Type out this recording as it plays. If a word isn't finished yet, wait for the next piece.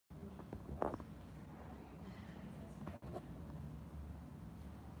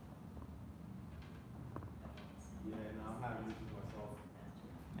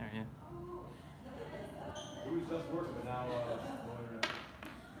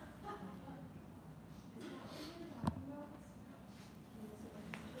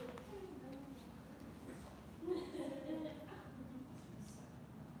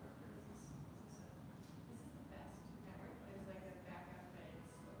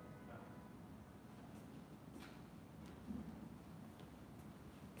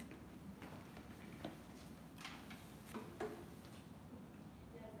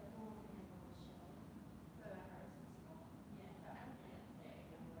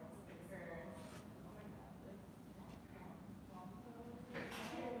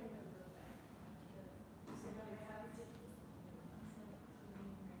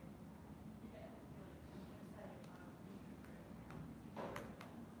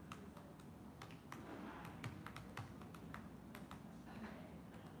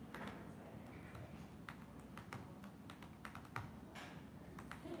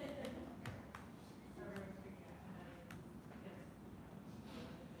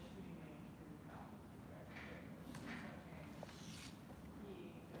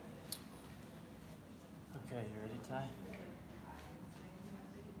Ty.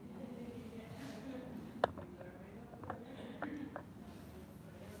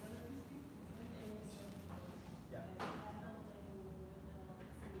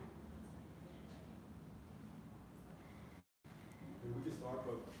 We can start,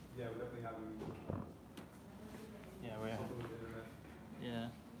 but yeah, we definitely have something with the internet.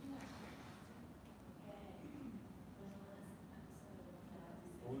 Yeah.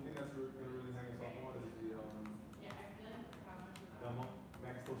 The only thing that's going to really hang us off on is the demo.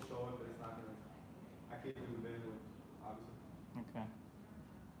 I can still show it, but it's not going to. I can't do the bandwidth, obviously. Okay.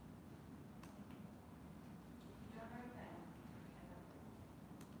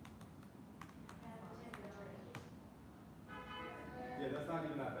 Yeah, that's not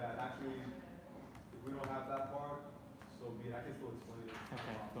even that bad. Actually, if we don't have that part, so be it. I can still explain it.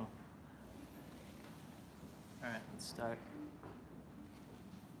 Okay, cool. All right, let's start.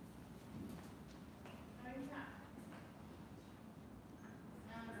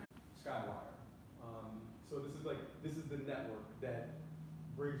 Skywire. So this is the network that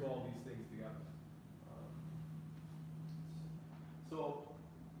brings all these things together. So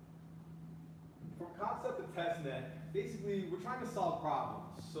from concept to testnet, basically we're trying to solve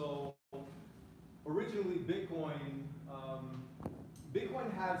problems. So originally Bitcoin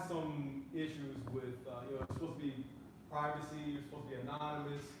had some issues with it's supposed to be privacy, you're supposed to be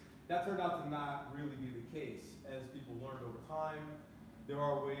anonymous. That turned out to not really be the case, as people learned over time. There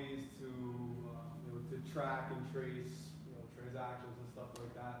are ways to track and trace transactions and stuff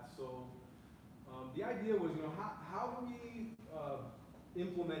like that. So the idea was how do we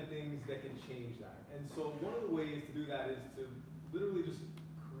implement things that can change that? And so one of the ways to do that is to literally just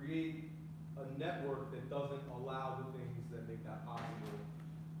create a network that doesn't allow the things that make that possible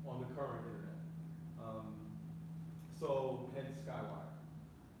on the current internet. So hence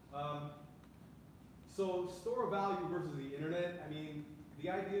Skywire. So store of value versus the internet. I mean, the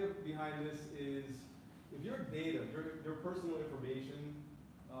idea behind this is if your data, your personal information,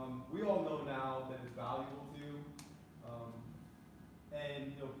 we all know now that it's valuable to you.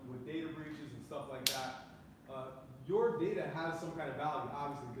 And with data breaches and stuff like that, your data has some kind of value,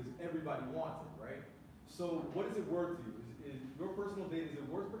 obviously, because everybody wants it, right? So what is it worth to you? Is your personal data, is it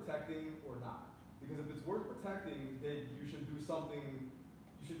worth protecting or not? Because if it's worth protecting, then you should do something,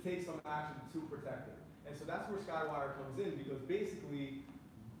 you should take some action to protect it. And so that's where Skywire comes in, because basically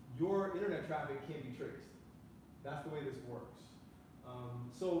your internet traffic can't be traced. That's the way this works.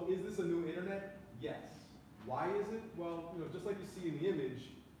 So is this a new internet? Yes. Why is it? Well, just like you see in the image,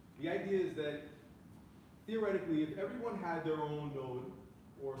 the idea is that theoretically, if everyone had their own node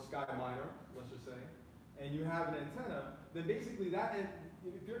or SkyMiner, let's just say, and you have an antenna, then basically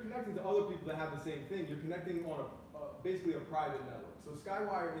if you're connecting to other people that have the same thing, you're connecting on basically a private network. So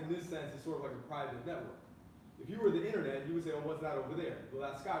Skywire, in this sense, is sort of like a private network. If you were the internet, you would say, oh, what's that over there? Well,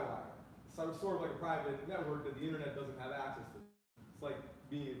 that's Skywire. So it's sort of like a private network that the internet doesn't have access to. It's like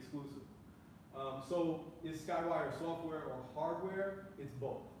being exclusive. So is Skywire software or hardware? It's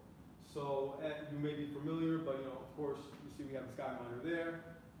both. So you may be familiar, but of course, you see we have the SkyMiner there.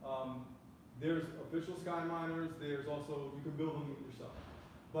 There's official SkyMiners. There's also, you can build them yourself.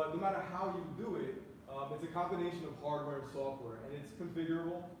 But no matter how you do it, it's a combination of hardware and software, and it's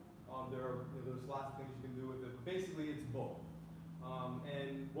configurable. There's lots of things you can do with it, but basically it's both.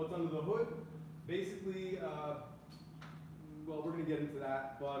 And what's under the hood? Basically, well, we're going to get into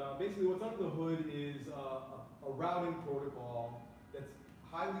that, but basically what's under the hood is a routing protocol that's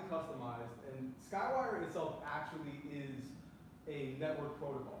highly customized, and Skywire itself actually is a network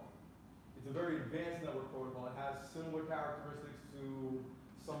protocol. It's a very advanced network protocol. It has similar characteristics to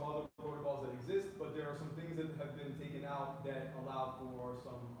some other protocols that exist, but there are some things that have been taken out that allow for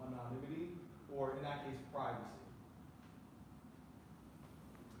some anonymity, or in that case, privacy.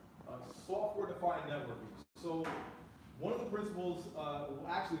 Software-defined networking. So one of the principles,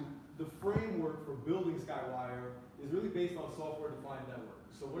 actually, the framework for building Skywire is really based on software-defined network.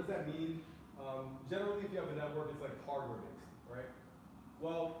 So what does that mean? Generally, if you have a network, it's like hardware-based, right?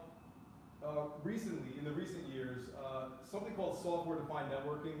 Well, recently, in the recent years, something called software-defined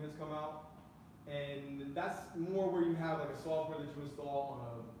networking has come out, and that's more where you have like a software that you install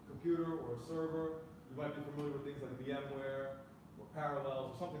on a computer or a server. You might be familiar with things like VMware or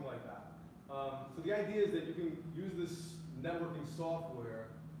Parallels or something like that. So the idea is that you can use this networking software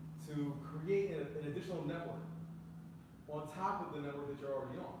to create an additional network on top of the network that you're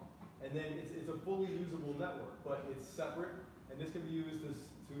already on. And then it's a fully usable network, but it's separate, and this can be used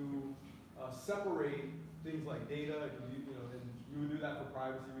to separate things like data. And you would do that for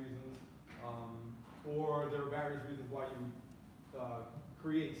privacy reasons, or there are various reasons why you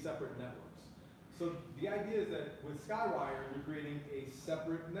create separate networks. So the idea is that with Skywire, you're creating a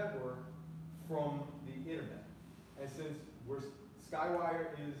separate network from the internet. And since Skywire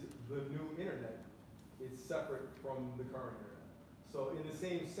is the new internet, it's separate from the current internet. So in the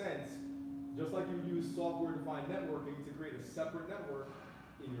same sense, just like you use software-defined networking to create a separate network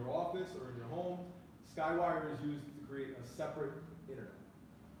in your office or in your home, Skywire is used to create a separate internet.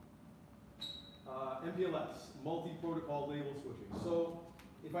 MPLS, multi-protocol label switching. So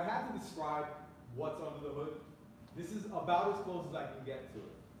if I had to describe what's under the hood, this is about as close as I can get to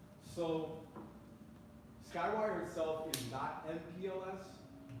it. So Skywire itself is not MPLS,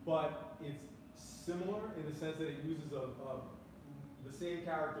 but it's similar in the sense that it uses the same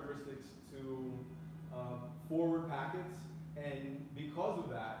characteristics to forward packets, and because of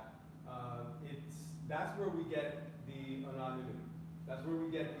that, that's where we get the anonymity. That's where we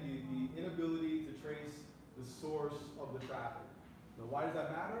get the inability to trace the source of the traffic. Now, why does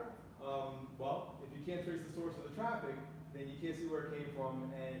that matter? Well, if you can't trace the source of the traffic, then you can't see where it came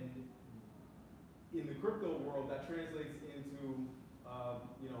from, and in the crypto world, that translates into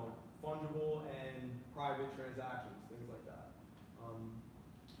fungible and private transactions, things like that.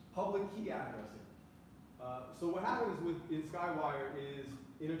 Public key addressing. So what happens in Skywire is,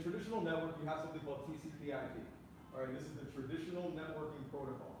 in a traditional network, you have something called TCP/IP. All right, this is the traditional networking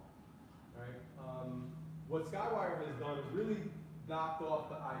protocol. All right. What Skywire has done is really knocked off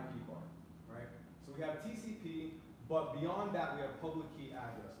the IP part. Right. So we have TCP, but beyond that, we have public key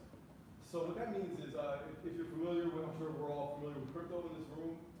addressing. So what that means is, if you're familiar with, I'm sure we're all familiar with crypto in this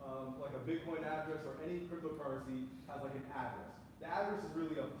room, like a Bitcoin address or any cryptocurrency has like an address. The address is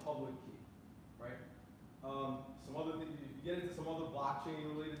really a public key, right? Some other things, if you get into some other blockchain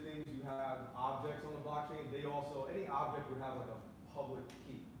related things, you have objects on the blockchain. They also, any object would have like a public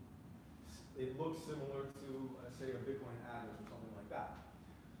key. It looks similar to, say, a Bitcoin address or something like that.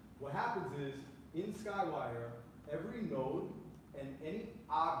 What happens is, in Skywire, every node and any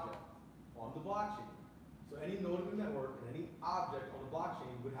object on the blockchain, so any node in the network and any object on the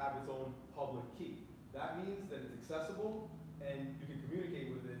blockchain would have its own public key. That means that it's accessible and you can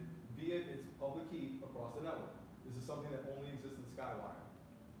communicate with it via its public key across the network. This is something that only exists in Skywire.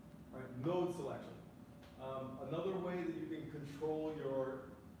 Right? Node selection. Another way that you can control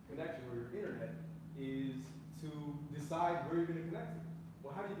your connection or your internet is to decide where you're going to connect to.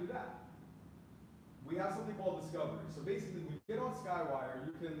 Well, how do you do that? We have something called discovery. So basically, when you get on Skywire,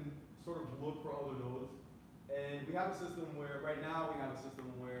 you can sort of look for other nodes. And we have a system where, right now, we have a system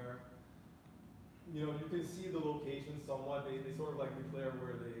where you can see the location somewhat. They sort of like declare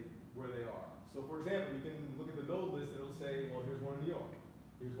where they are. So for example, you can look at the node list and it'll say, well, here's one in New York,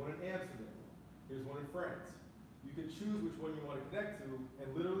 here's one in Amsterdam, here's one in France. You can choose which one you want to connect to, and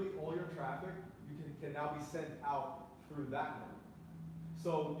literally all your traffic can now be sent out through that node.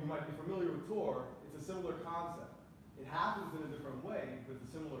 So you might be familiar with Tor. It's a similar concept. It happens in a different way, but it's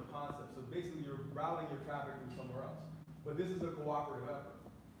a similar concept. So basically, you're routing your traffic from somewhere else. But this is a cooperative effort,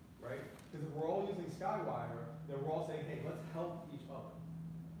 right? Because if we're all using Skywire, then we're all saying, hey, let's help each other.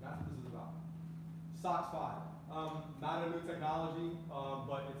 And that's what this is about. SOX 5. Not a new technology,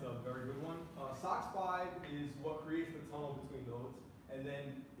 but it's a very good one. SOX 5 is what creates the tunnel between nodes. And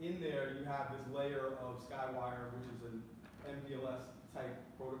then in there, you have this layer of Skywire, which is an MPLS type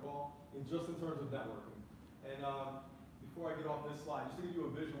protocol, just in terms of networking. And before I get off this slide, just to give you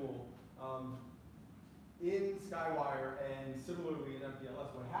a visual, in Skywire and similarly in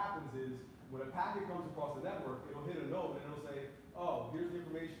MPLS, what happens is when a packet comes across the network, it'll hit a node and it'll say, oh, here's the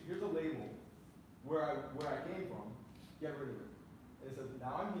information, here's a label where I came from, get rid of it. And it says,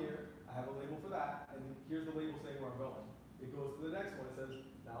 now I'm here, I have a label for that, and here's the label saying where I'm going. It goes to the next one, it says,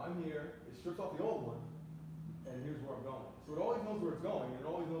 now I'm here, it strips off the old one, and here's where I'm going. So it always knows where it's going, and it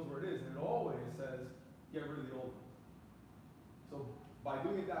always knows where it is, and it always says, get rid of the old one. So by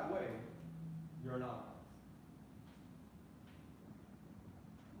doing it that way, you're anonymized.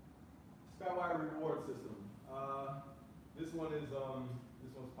 Skywire reward system. This one's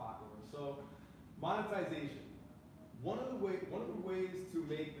popular. So monetization. One of the ways to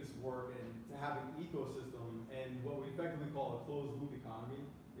make this work and to have an ecosystem and what we effectively call a closed loop economy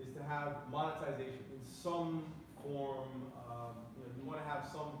is to have monetization in some form. You want to have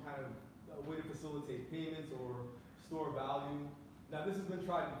some kind of way to facilitate payments or store value. Now this has been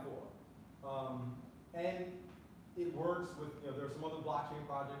tried before, and it works with, there are some other blockchain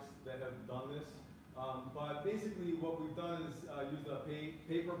projects that have done this, but basically what we've done is used a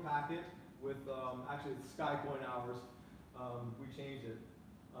paper packet with, actually it's Skycoin hours, we changed it.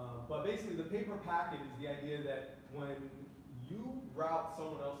 But basically the paper packet is the idea that when you route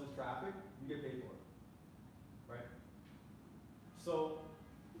someone else's traffic, you get paid for it, right? So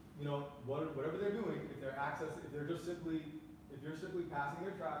you know, whatever they're doing, if you're simply passing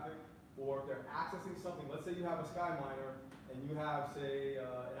their traffic, or if they're accessing something, let's say you have a Skyminer, and you have, say,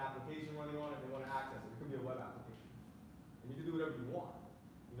 an application running on it, and they want to access it. It could be a web application. And you can do whatever you want.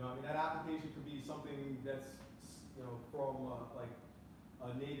 You know, I mean, that application could be something that's, you know, from like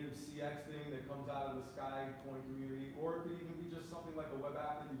a native CX thing that comes out of the Skycoin community, or it could even be just something like a web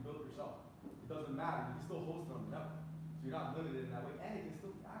app that you built yourself. It doesn't matter. You can still host it on the network. So you're not limited in that way, and it can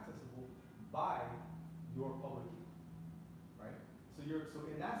still be accessible by your public key, right? So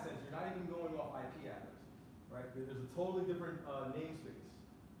in that sense, you're not even going off IP addresses, right? There's a totally different namespace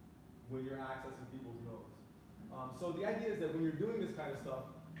when you're accessing people's nodes. So the idea is that when you're doing this kind of stuff,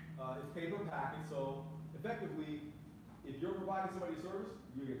 it's pay per packet. So effectively, if you're providing somebody a service,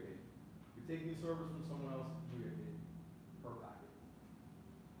 you get paid. If you're taking a service from someone else, you get paid per packet.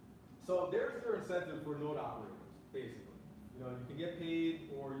 So there's your incentive for node operators, basically. You know, you can get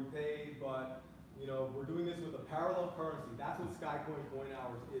paid or you pay, but you know, we're doing this with a parallel currency. That's what Skycoin coin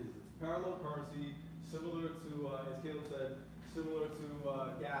hours is. It's parallel currency, similar to, as Caleb said, similar to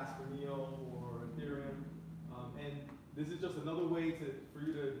gas for Neo or Ethereum. And this is just another way for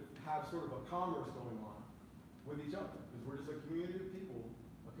you to have sort of a commerce going on with each other, because we're just a community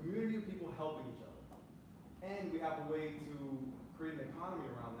of people helping each other. And we have a way to create an economy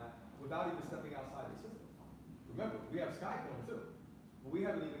around that without even stepping outside the system. Remember, we have Skycoin too, but we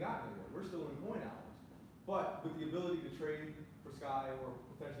haven't even gotten anywhere. We're still in coin hours. But with the ability to trade for Sky or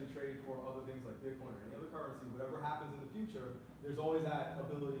potentially trade for other things like Bitcoin or any other currency, whatever happens in the future, there's always that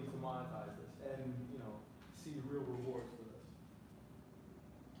ability to monetize this and, you know, see real rewards for this.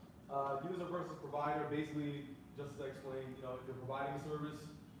 User versus provider, basically, just as I explained, you know, if you're providing a service,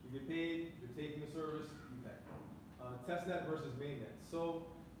 you get paid. If you're taking a service, you pay. Testnet versus mainnet.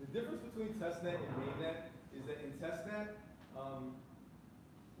 So the difference between testnet and mainnet is that in testnet,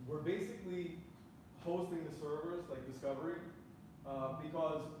 we're basically hosting the servers like Discovery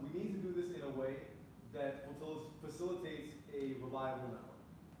because we need to do this in a way that facilitates a reliable network.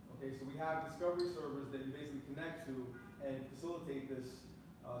 Okay, so we have Discovery servers that you basically connect to and facilitate this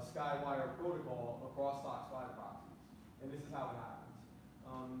Skywire protocol across SOC 5 proxies. And this is how it happens.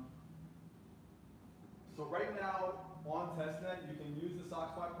 So right now on testnet, you can use the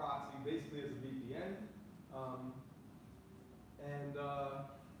SOC 5 proxy basically as a VPN.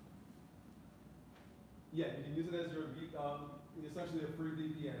 Yeah, you can use it as your essentially a free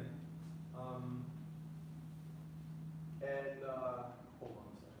VPN. Hold on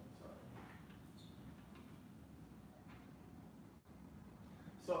a second, sorry.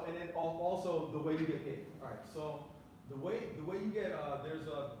 So, and then also the way you get paid. All right, so the way you get, there's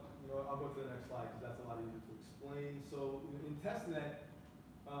a, you know, I'll go to the next slide because that's a lot easier to explain. So in testnet,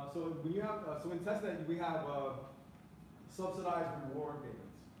 in testnet we have subsidized reward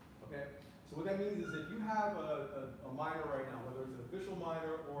payments. Okay, so what that means is if you have a miner right now, whether it's an official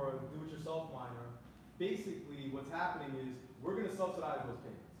miner or a do-it-yourself miner, basically what's happening is we're going to subsidize those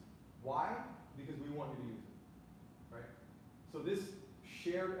payments. Why? Because we want you to use it, right? So this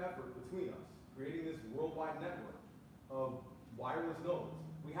shared effort between us, creating this worldwide network of wireless nodes,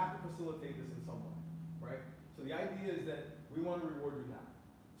 we have to facilitate this in some way, right? So the idea is that we want to reward you now.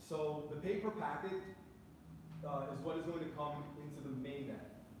 So the pay per packet is what is going to come into the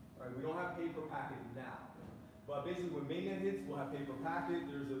mainnet. Right? We don't have pay per packet now, but basically when mainnet hits, we'll have pay per packet.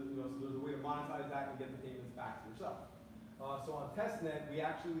 There's a way to monetize that and get the payments back to yourself. So on testnet, we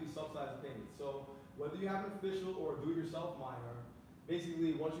actually subsidize the payments. So whether you have an official or a do-it-yourself miner,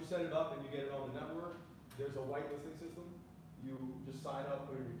 basically once you set it up and you get it on the network, there's a whitelisting system. You just sign up,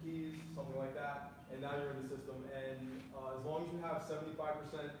 put in your keys, something like that, and now you're in the system. And as long as you have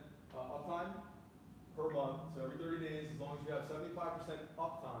 75% uptime per month, so every 30 days, as long as you have 75%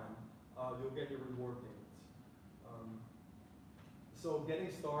 uptime, you'll get your reward payments. So getting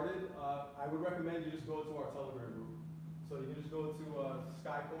started, I would recommend you just go to our Telegram group. So you can just go to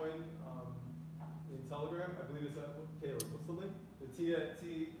Skycoin in Telegram. I believe it's Caleb, what's the link? The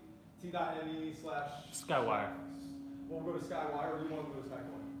t.me/. Skywire. We'll go to Skywire, or do you want to go to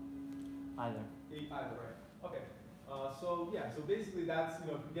Skycoin? Either. Either, right. Okay. So basically that's,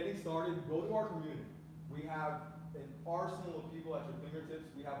 you know, getting started, go to our community. We have an arsenal of people at your fingertips.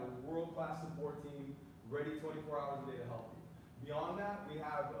 We have a world-class support team ready 24 hours a day to help you. Beyond that, we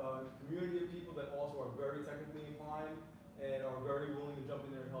have a community of people that also are very technically inclined and are very willing to jump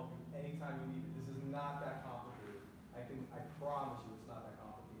in there and help you anytime you need it. This is not that complicated. I promise you it's not that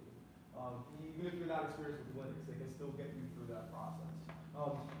complicated. Even if you're not experienced with Linux, they can still get you through that process.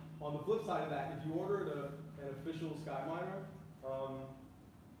 On the flip side of that, if you ordered an official Skyminer,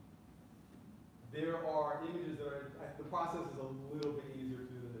 there are images that are, the process is a little bit easier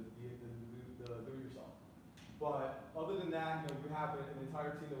to do than the But other than that, you have an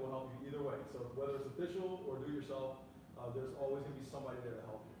entire team that will help you either way. So whether it's official or do it yourself, there's always going to be somebody there to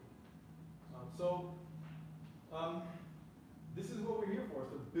help you. This is what we're here for,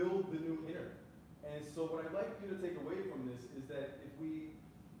 is to build the new internet. And so what I'd like you to take away from this is that if we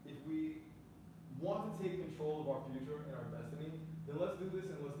want to take control of our future and our destiny, then let's do this,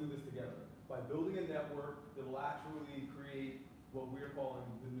 and let's do this together by building a network that will actually create what we're calling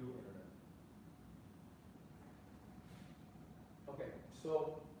the new internet. Okay,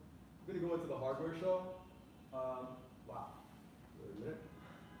 so I'm going to go into the hardware show. Wow, wait a minute.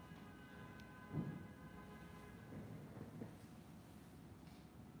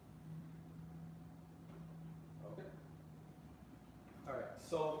 Okay. All right,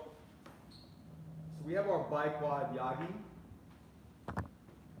 so we have our biquad Yagi. All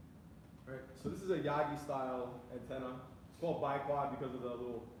right, so this is a Yagi style antenna. It's called biquad because of the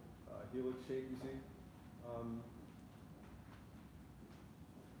little helix shape you see.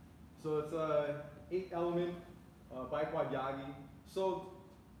 So it's a 8-element biquad Yagi. So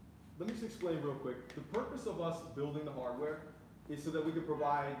let me just explain real quick. The purpose of us building the hardware is so that we can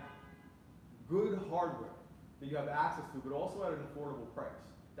provide good hardware that you have access to, but also at an affordable price.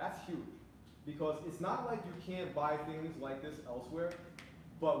 That's huge. Because it's not like you can't buy things like this elsewhere,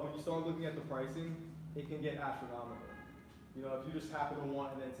 but when you start looking at the pricing, it can get astronomical. You know, if you just happen to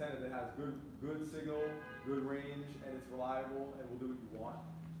want an antenna that has good signal, good range, and it's reliable, and will do what you want,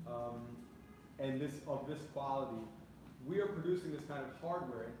 and of this quality, we are producing this kind of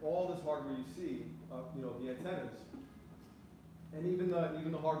hardware, and all this hardware you see, the antennas, and even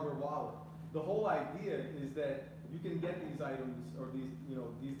the hardware wallet. The whole idea is that you can get these items or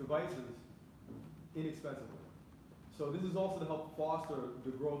these devices inexpensively. So this is also to help foster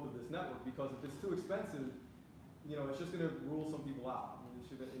the growth of this network, because if it's too expensive, it's just going to rule some people out. It's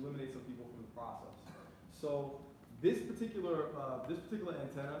going to eliminate some people from the process. So this particular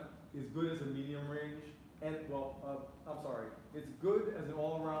antenna is good as a medium range, and it's good as an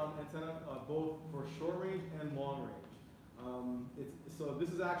all-around antenna, both for short range and long range. So this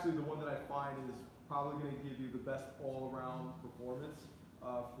is actually the one that I find is probably going to give you the best all-around performance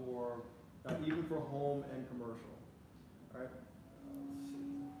even for home and commercial. All right. Let's see.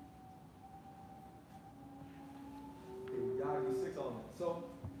 Okay, Yagi 6 element. So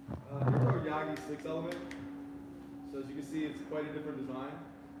here's our Yagi 6 element. So as you can see, it's quite a different design.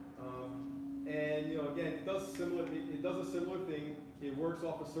 And again, it does a similar thing. It works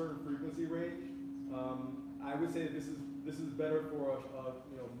off a certain frequency range. I would say that this is better for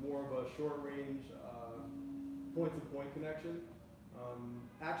more of a short range point-to-point connection.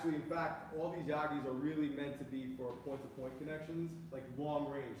 Actually, in fact, all these Yagis are really meant to be for point-to-point connections, like long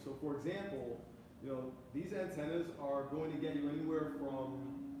range. So for example, these antennas are going to get you anywhere from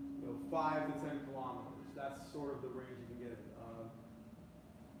 5 to 10 kilometers. That's sort of the range you can get.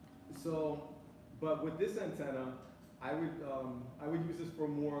 But with this antenna, I would use this for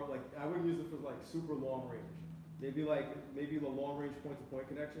more I wouldn't use it for super long range. Maybe the long range point-to-point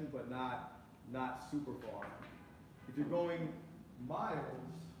connection, but not super far. If you're going miles,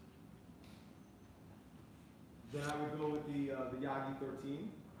 then I would go with the Yagi 13.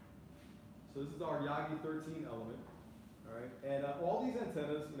 So this is our Yagi 13 element, all right? And all these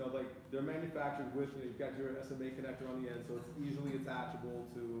antennas, they're manufactured with, you've got your SMA connector on the end, so it's easily attachable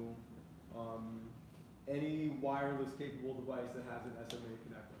to any wireless capable device that has an SMA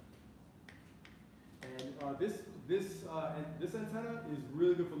connector. And this antenna is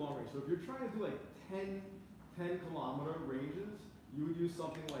really good for long range. So if you're trying to do 10 kilometer ranges, you would use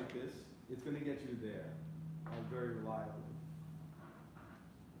something like this. It's going to get you there very reliably.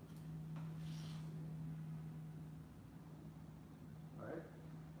 All right,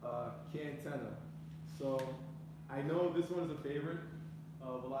 K-antenna. So I know this one is a favorite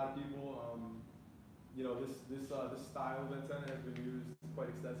of a lot of people. This style of antenna has been used quite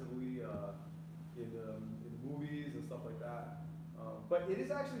extensively in movies and stuff like that. But it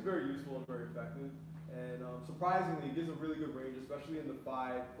is actually very useful and very effective. And surprisingly, it gives a really good range, especially in the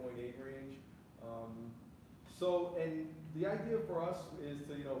 5.8 range. And the idea for us is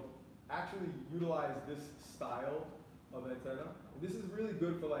to, actually utilize this style of antenna. And this is really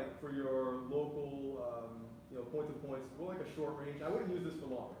good for your local, point-to-points, more like a short range. I wouldn't use this for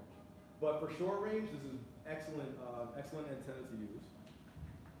long range, but for short range, this is excellent antenna to use.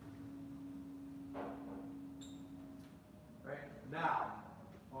 Right now,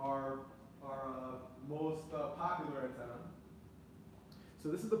 our most popular antenna. So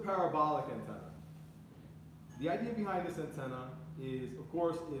this is the parabolic antenna. The idea behind this antenna is, of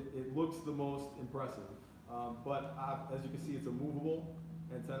course, it looks the most impressive, but as you can see, it's a movable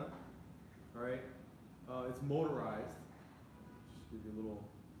antenna. All right. It's motorized. Just give you a little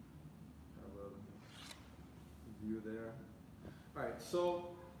kind of a view there. All right, so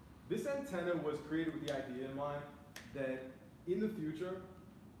this antenna was created with the idea in mind that in the future,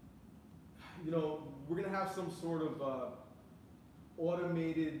 you know, we're going to have some sort of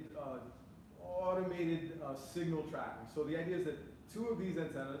automated signal tracking. So the idea is that two of these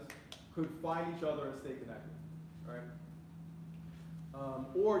antennas could find each other and stay connected, right?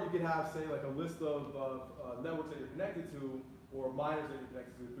 Or you could have, say, like a list of networks that you're connected to, or miners that you're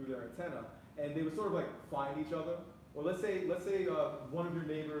connected to through their antenna, and they would sort of like find each other. Or let's say one of your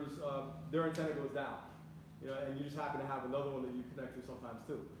neighbors, their antenna goes down, you know, and you just happen to have another one that you connect to sometimes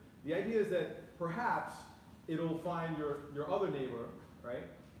too. The idea is that perhaps it'll find your other neighbor, right,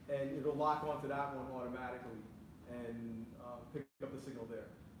 and it'll lock onto that one automatically and pick up the signal there.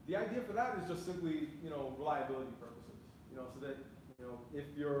 The idea for that is just simply, you know, reliability purposes, you know, so that, you know, if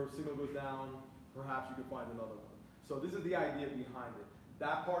your signal goes down, perhaps you can find another one. So this is the idea behind it.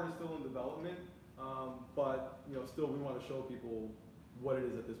 That part is still in development, but, you know, still we want to show people what it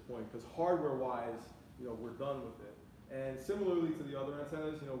is at this point, because hardware-wise, you know, we're done with it. And similarly to the other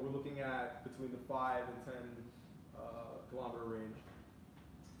antennas, you know, we're looking at between the 5 and 10 kilometer range.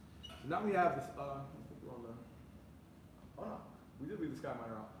 So now we have this, I think we're on the, oh no, we did leave the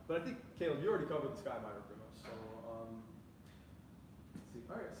Skyminer out. But I think, Caleb, you already covered the Skyminer pretty much. So, let's see.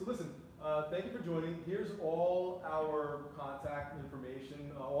 All right, so listen, thank you for joining. Here's all our contact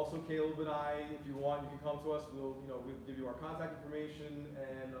information. Also, Caleb and I, if you want, you can come to us. We'll give you our contact information,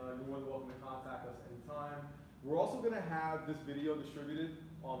 and you're more than welcome to contact us anytime. We're also going to have this video distributed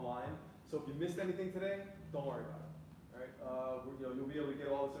online. So if you missed anything today, don't worry about it. All right? You'll be able to get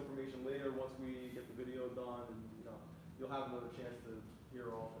all this information later once we get the video done, and you'll have another chance to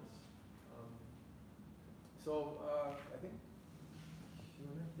hear all this. I think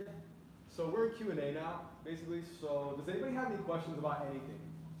Q&A. Yeah. So we're in Q&A now, basically. So does anybody have any questions about anything?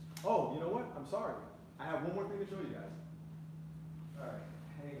 Oh, you know what? I'm sorry. I have one more thing to show you guys. All right,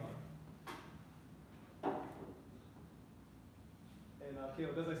 hang on. And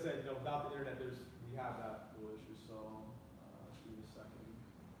Caleb, as I said, without the internet, we have that little issue. So just give me a second.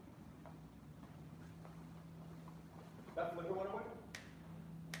 That flicker went away?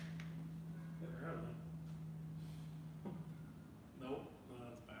 Yeah, apparently. Nope, no,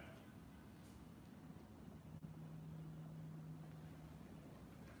 that's back.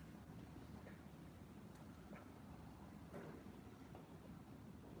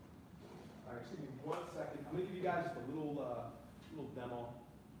 All right, just give me 1 second. I'm going to give you guys just a little demo.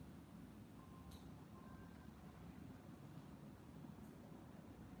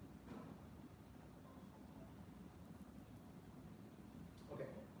 Okay.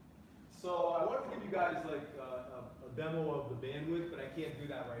 So I wanted to give you guys like a demo of the bandwidth, but I can't do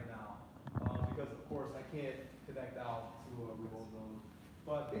that right now because, of course, I can't connect out to a remote node.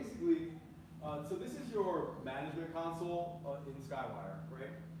 But basically, so this is your management console in Skywire,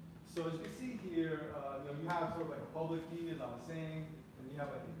 right? So as you can see here, you have sort of like a public key, as I was saying, and you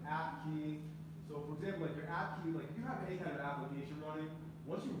have like an app key. So for example, like your app key, like if you have any kind of application running,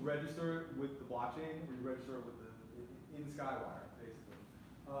 once you register it with the blockchain, or you register it with in Skywire, basically,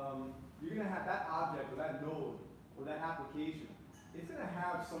 you're gonna have that object or that node or that application. It's gonna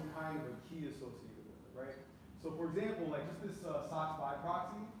have some kind of a key associated with it, right? So for example, like just this SOC 5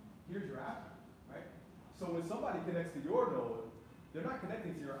 proxy, here's your app, right? So when somebody connects to your node, they're not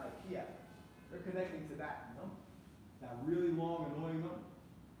connecting to your IP address. They're connecting to that number, that really long, annoying number.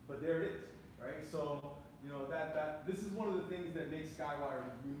 But there it is, right? So, this is one of the things that makes Skywire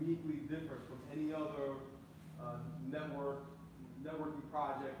uniquely different from any other networking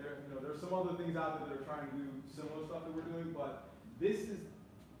project. There's some other things out there that are trying to do similar stuff that we're doing, but this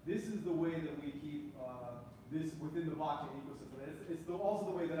is the way that we keep this within the blockchain ecosystem. It's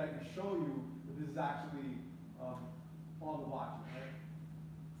also the way that I can show you that this is actually on the blockchain, right?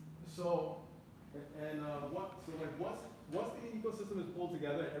 So, once the ecosystem is pulled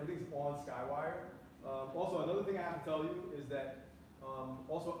together and everything's on Skywire, also another thing I have to tell you is that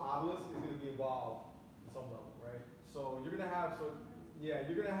also Obelisk is going to be involved at some level, right? So you're going to have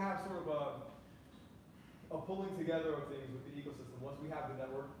sort of a pulling together of things with the ecosystem once we have the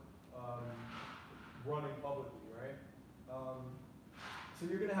network running publicly, right? So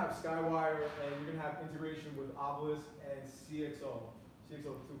you're going to have Skywire, and you're going to have integration with Obelisk and CXO 2.0,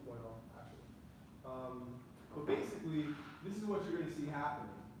 actually. But basically, this is what you're going to see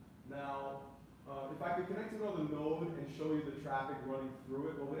happening. Now, if I could connect to another node and show you the traffic running through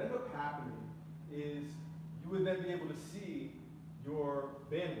it, what would end up happening is you would then be able to see your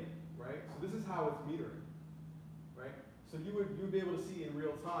bandwidth, right? So this is how it's metering, right? So you would be able to see in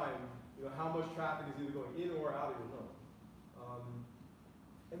real time, how much traffic is either going in or out of your node.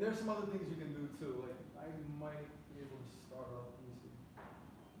 And there's some other things you can do too. Like I might be able to start up. Let me see.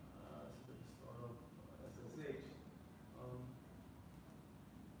 See if I can start up SSH.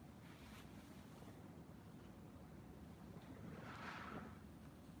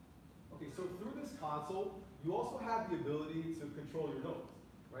 Okay, so through this console, you also have the ability to control your nodes,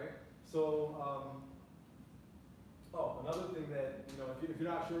 right? So, another thing that, if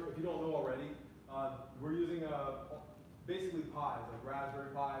you're not sure, if you don't know already, we're using basically Pis, like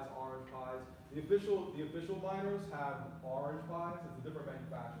Raspberry Pis, Orange Pis. The official miners have Orange Pis. It's a different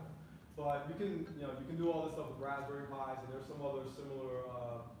manufacturer, but you can do all this stuff with Raspberry Pis, and there's some other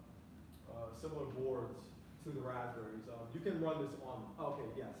similar boards to the Raspberries. You can run this on. Okay,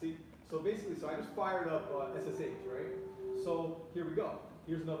 yeah. See, so basically, I just fired up SSH, right? So here we go.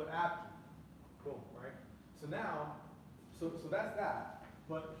 Here's another app key. Boom, right? So now, so that's that.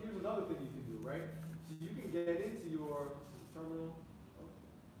 But here's another thing you can do, right? So you can get into your terminal.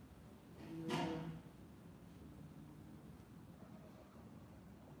 Let's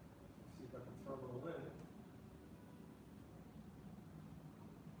see if I can terminal in.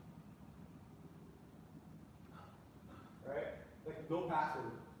 Right? Like no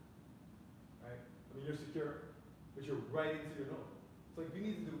password. Right? I mean, you're secure, but you're right into your node. So if you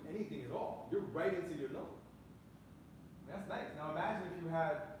need to do anything at all, you're right into your node. That's nice. Now imagine if you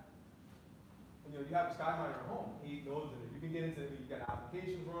had, you have a Skyminer at home, 8 nodes in it. You can get into, you've got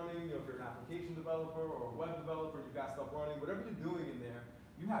applications running, if you're an application developer or a web developer, you've got stuff running, whatever you're doing in there,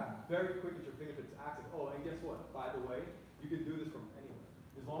 you have very quick at your fingertips access. Oh, and guess what? By the way, you can do this from anywhere.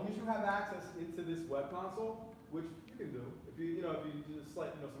 As long as you have access into this web console, which you can do, if you just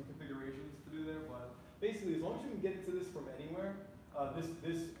like, some configurations to do there, but basically, as long as you can get into this from anywhere,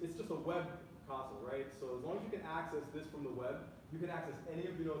 it's just a web console, right? So as long as you can access this from the web, you can access any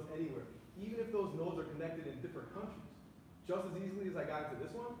of your nodes anywhere, even if those nodes are connected in different countries. Just as easily as I got into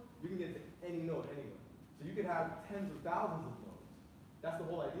this one, you can get to any node anywhere. So you could have tens of thousands of nodes. That's the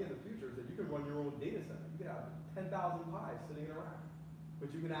whole idea in the future, is that you can run your own data center. You could have 10,000 Pis sitting in a rack, but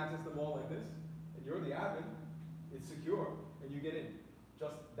you can access them all like this, and you're the admin, it's secure, and you get in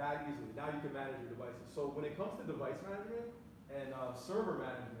just that easily. Now you can manage your devices. So when it comes to device management and server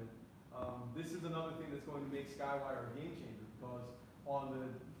management, this is another thing that's going to make Skywire a game changer, because on the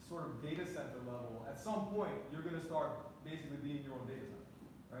sort of data center level, at some point, you're going to start basically being your own data center,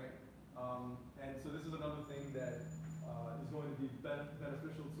 right? And so this is another thing that is going to be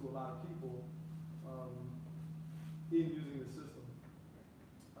beneficial to a lot of people in using the system.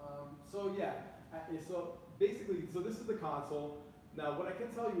 So yeah, so basically, so this is the console. Now what I can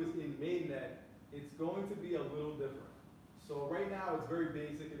tell you is in Mainnet, it's going to be a little different. So right now it's very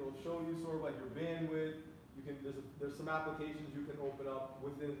basic. It'll show you sort of like your bandwidth. You can there's some applications you can open up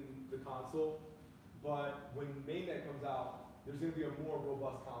within the console. But when Mainnet comes out, there's going to be a more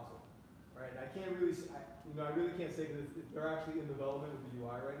robust console, right? And I can't really, I really can't say because they're actually in development with the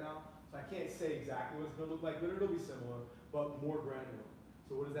UI right now. So I can't say exactly what it's going to look like, but it'll be similar, but more granular.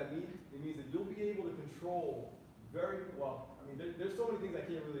 So what does that mean? It means that you'll be able to control very well. I mean, there's so many things I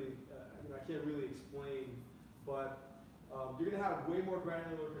can't really, I can't really explain, but you're going to have way more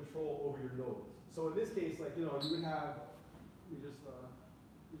granular control over your nodes. So in this case, like, you would have, we just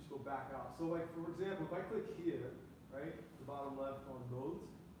go back out. So like, for example, if I click here, right, the bottom left on nodes,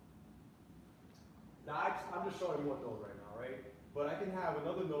 now I'm just showing one node right now, right? But I can have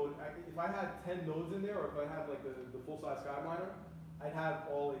another node, if I had 10 nodes in there, or if I had like the full-size Skyminer, I'd have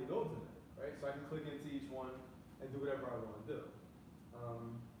all 8 nodes in there, right? So I can click into each one and do whatever I want to do.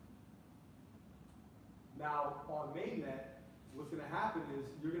 Now, on Mainnet, what's going to happen is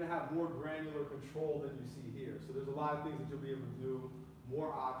you're going to have more granular control than you see here. So there's a lot of things that you'll be able to do, more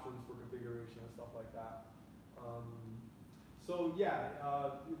options for configuration and stuff like that. So yeah,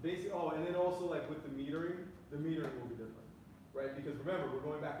 basically, and then also like with the metering will be different, right? Because remember, we're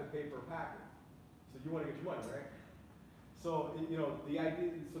going back to pay per packet. So you want to get your money, right? So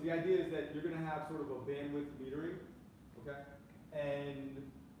the idea is that you're going to have sort of a bandwidth metering, okay? And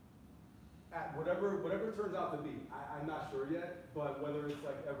at whatever it turns out to be, I'm not sure yet, but whether it's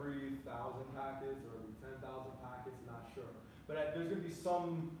like every 1,000 packets or every 10,000 packets, not sure. But there's going to be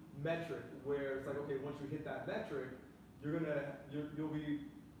some metric where it's like, okay, once you hit that metric, you'll be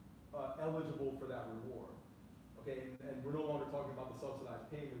eligible for that reward. Okay, and we're no longer talking about the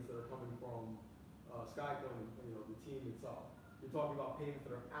subsidized payments that are coming from Skycoin, the team itself. You're talking about payments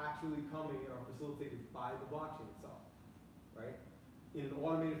that are actually coming and are facilitated by the blockchain itself, right? In an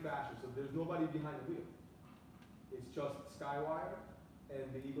automated fashion, so there's nobody behind the wheel. It's just Skywire and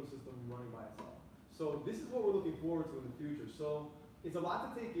the ecosystem running by itself. So this is what we're looking forward to in the future. So it's a lot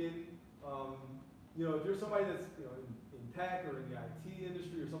to take in. You know, if you're somebody that's in tech or in the IT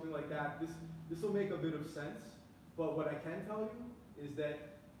industry or something like that, this will make a bit of sense. But what I can tell you is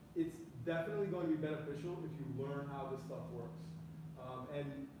that it's definitely going to be beneficial if you learn how this stuff works.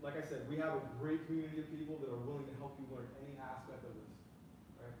 And like I said, we have a great community of people that are willing to help you learn any aspect of this,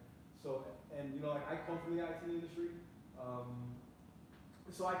 right? So, and you know, like I come from the IT industry,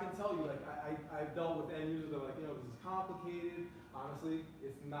 so I can tell you, like I've dealt with end users that are like, you know, this is complicated. Honestly,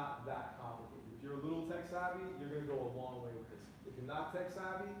 it's not that complicated. If you're a little tech savvy, you're gonna go a long way with this. If you're not tech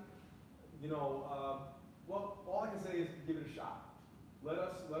savvy, you know, well, all I can say is give it a shot. Let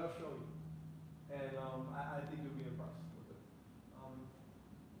us show you, and I think you'll be impressed with it.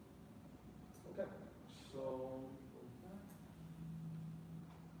 Okay, so.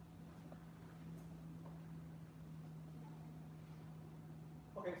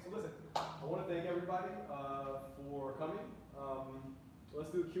 Okay, so listen, I want to thank everybody for coming.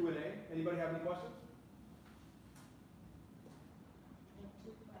 Let's do a Q&A. Anybody have any questions? I have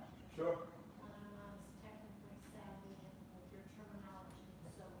two questions. Sure. One, I'm not as technically savvy with your terminology,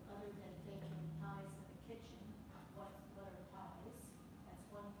 so other than baking pies in the kitchen, what are pies? That's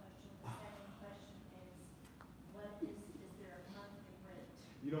one question. The second question is, is there a monthly rate?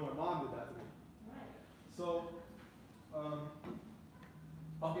 You know, my mom did that to me. Right. So,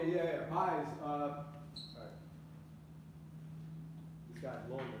 okay, yeah, pies. All right. This guy's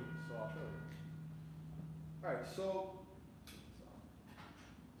lonely, so I'll show you. All right, so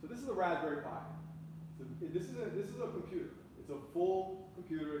this is a Raspberry Pi. So this is a computer. It's a full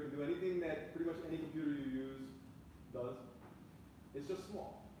computer. It can do anything that pretty much any computer you use does. It's just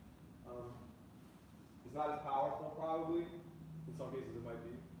small. It's not as powerful, probably. In some cases, it might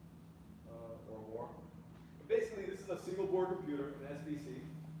be, or more. But basically, this is a single board computer, an SBC.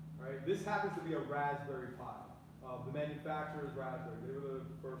 Right? This happens to be a Raspberry Pi. The manufacturer is Raspberry. They were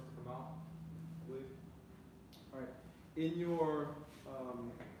the first to come out, I believe. All right. In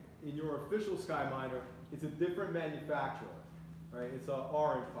your official SkyMiner, it's a different manufacturer. Right? It's an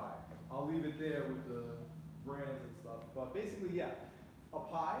Orange Pi. I'll leave it there with the brands and stuff. But basically, yeah, a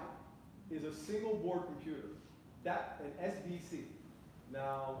Pi is a single board computer. An SBC.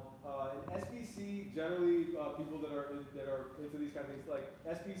 Now, an SBC, generally, people that are into these kind of things, like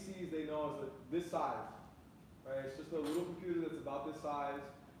SBCs, they know is this size, right? It's just a little computer that's about this size,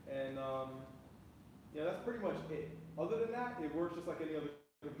 and yeah, that's pretty much it. Other than that, it works just like any other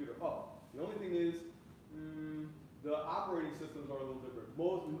computer. Oh, the only thing is, the operating systems are a little different.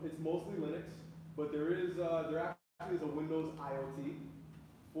 It's mostly Linux, but there actually is a Windows IoT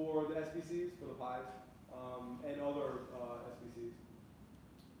for the SBCs, for the Pis, and other SBCs.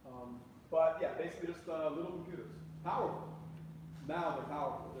 But yeah, basically just little computers. Powerful. Now they're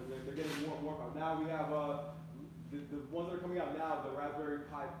powerful. They're getting more and more powerful. Now we have the ones that are coming out now, the Raspberry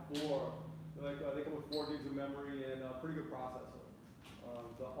Pi 4. They come with 4 gigs of memory and a pretty good processor.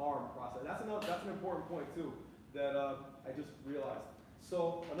 The ARM processor. That's an important point too that I just realized.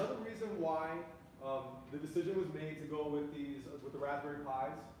 So another reason why the decision was made to go with the Raspberry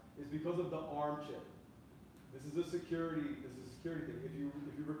Pis is because of the ARM chip. This is a security thing. If you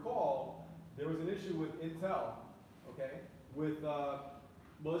recall, there was an issue with Intel, okay, with well,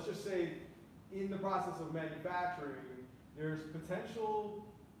 let's just say in the process of manufacturing, there's potential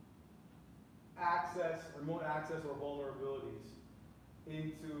access, remote access or vulnerabilities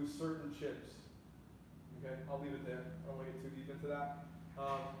into certain chips. Okay, I'll leave it there. I don't want to get too deep into that.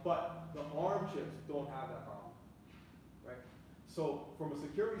 But the ARM chips don't have that problem, right? So from a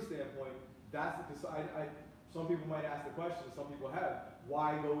security standpoint, that's the some people might ask the question, some people have,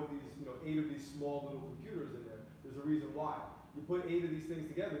 why go with these, 8 of these small little computers in there? There's a reason why. You put 8 of these things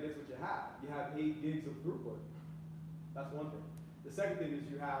together, guess what you have? You have 8 gigs of throughput. That's one thing. The second thing is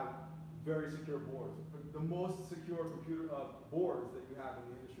you have very secure boards. The most secure computer boards that you have in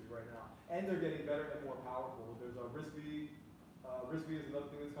the industry right now. And they're getting better and more powerful. There's a RISC-V. RISC-V is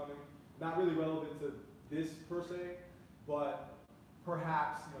another thing that's coming. Not really relevant to this per se, but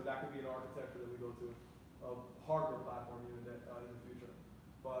perhaps that could be an architecture that we go to. A hardware platform even in the future.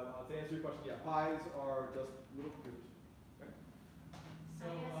 But to answer your question, yeah, Pis are just little computers. Okay? So,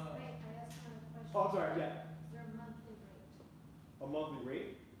 I asked another question. Oh, I'm sorry, yeah. Is there a monthly rate? A monthly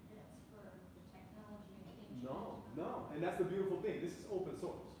rate? That's for the technology and engineering? No. And that's the beautiful thing. This is open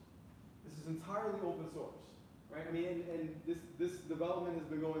source. This is entirely open source. Right? I mean, and this development has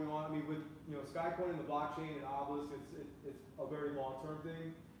been going on. I mean, with Skycoin and the blockchain and Obelisk, it's a very long-term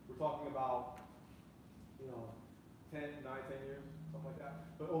thing. We're talking about 9, 10 years, something like that.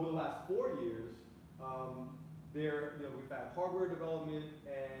 But over the last 4 years, we've had hardware development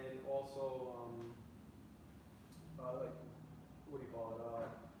and also, what do you call it?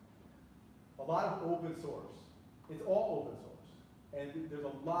 a lot of open source. It's all open source. And there's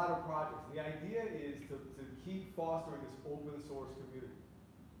a lot of projects. The idea is to keep fostering this open source community.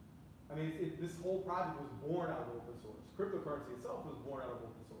 I mean, this whole project was born out of open source. Cryptocurrency itself was born out of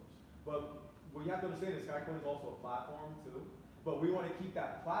open source. But what you have to understand is Skycoin is also a platform too. But we want to keep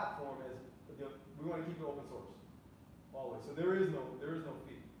that platform as, we want to keep it open source. Always. So there is no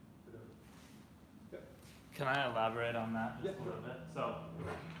fee to do it. Yeah. Can I elaborate on that just Yeah, a little bit? So,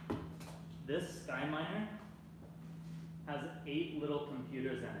 this Skyminer has 8 little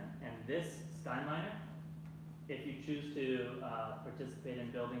computers in it, and this Skyminer, if you choose to participate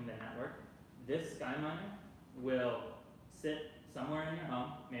in building the network, this Skyminer will sit somewhere in your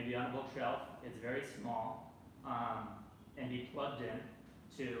home, maybe on a bookshelf. It's very small, and be plugged in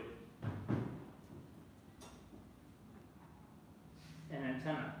to an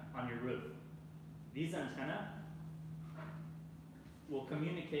antenna on your roof. These antennae will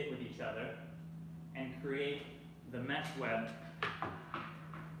communicate with each other and create the mesh web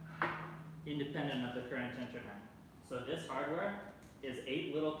independent of the current internet. So this hardware is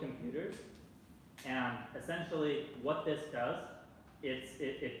 8 little computers, and essentially what this does,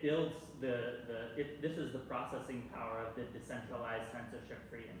 it builds this is the processing power of the decentralized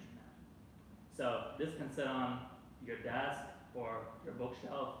censorship-free internet. So this can sit on your desk or your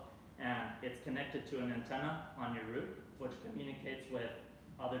bookshelf, and it's connected to an antenna on your roof, which communicates with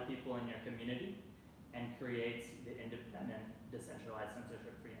other people in your community and creates the independent, decentralized,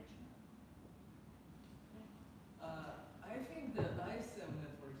 censorship-free internet. I think the ISM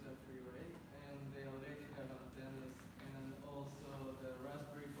networks are free, right? And they already have antennas, and also the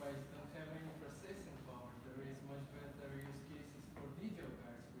Raspberry Pis don't have any processing power. There is much better use cases for video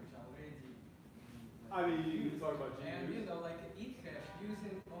cards, which already. I mean, you can talk about GPUs. And you know, like eCache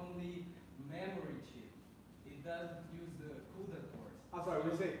using only memory chip. It doesn't use the CUDA cores. I'm sorry,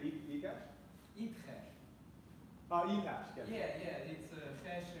 what did you say? eCache? eCache. eCache, yeah. Yeah, it's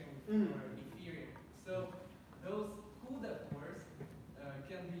hashing Mm. for Ethereum. So those CUDA cores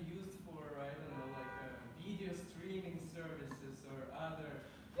can be used for, I don't know, like video streaming services or other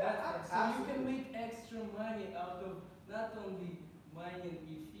platforms. So you can make extra money out of not only mining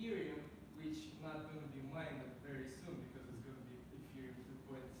Ethereum, which not going to be mined very soon because it's going to be Ethereum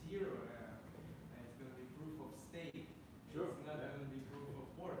 2.0 and it's going to be proof of stake. Sure, It's not yeah. going to be proof of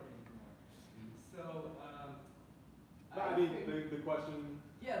work anymore. So I mean, the question.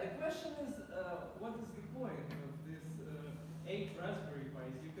 yeah, the question is, what is the point of this 8 Raspberry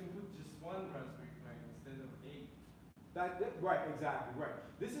Pis? You can put just 1 Raspberry Pi instead of 8. Right, exactly, right.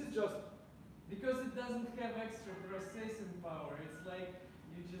 This is just. Because it doesn't have extra processing power. It's like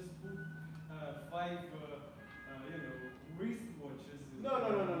you just put 5, wristwatches. No.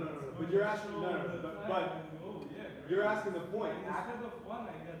 But you're asking, Oh, yeah. you're asking the point. Instead of 1, I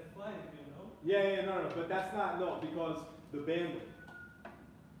got 5, you know? Yeah, no, but that's not, because the bandwidth.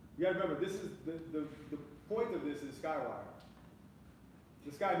 You gotta remember, this is, the point of this is Skywire.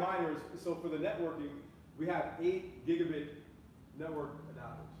 The Skyminer is, so for the networking, we have 8 gigabit network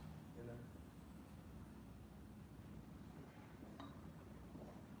adapters in there.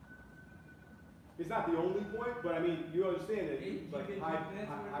 It's not the only point, but I mean, you understand that, 8 like, gigabit high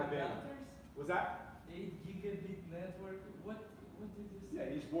network bandwidth. adapters? Was that? 8 gigabit network? What did you say?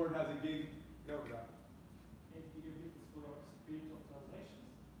 Yeah, each board has a gig network adapter. 8 gigabits for speed of translations.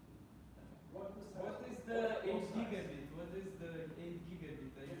 What is the 8 gigabit? What is the 8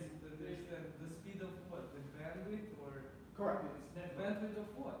 gigabit? I didn't understand. The speed of what? The bandwidth or? Correct. It's network. Bandwidth of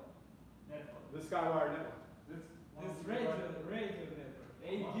what? Network. The Skywire network. This radio network.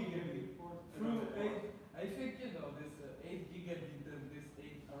 8 gigabit. Through 8, I think you know this 8 gigabit and this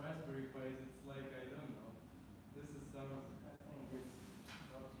 8 Raspberry Pis, it's like, I don't know. This is some of I think it's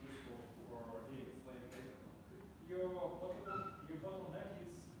not useful for gigs. Like your bottleneck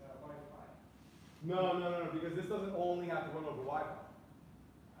is Wi-Fi. No, because this doesn't only have to run over Wi-Fi.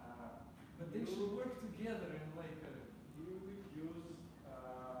 but they should work together in like You would use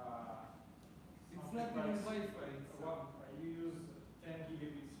it's not even Wi-Fi. It's you use 10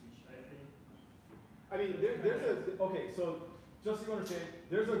 gigabit switch, I think. I mean, okay, so just so you understand,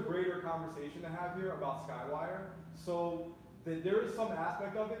 there's a greater conversation to have here about Skywire. So there is some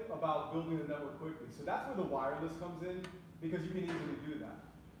aspect of it about building the network quickly. So that's where the wireless comes in, because you can easily do that.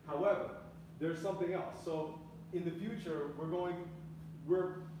 However, there's something else. So in the future,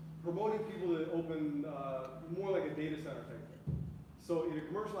 we're promoting people to open more like a data center type thing. So in a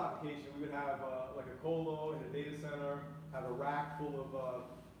commercial application, we would have like a colo in a data center, have a rack full of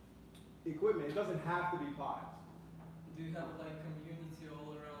equipment. It doesn't have to be Pi's. Do you have like community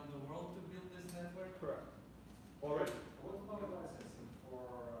all around the world to build this network? Correct. Already. What about licensing for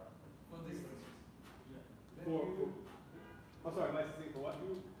this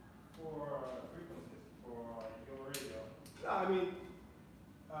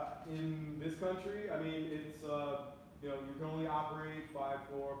In this country, I mean, it's, you know, you can only operate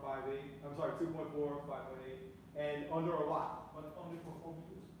 5.4, 5.8, I'm sorry, 2.4, 5.8, and under a lot. But only for home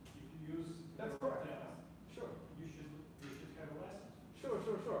use. If you use That's your correct. antennas, Sure. you should have a license.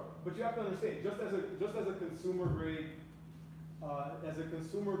 Sure. But you have to understand, just as a consumer grade,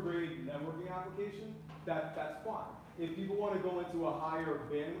 networking application, that's fine. If people want to go into a higher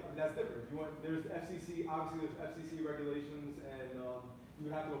bandwidth, that's different. If you want, there's FCC, obviously there's FCC regulations, and you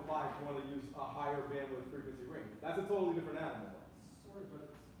would have to apply if you want to use a higher bandwidth frequency range. That's a totally different animal. Sorry,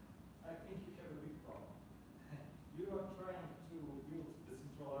 but I think you have a big problem. You are trying to build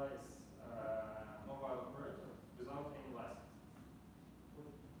decentralized mobile operator without any license.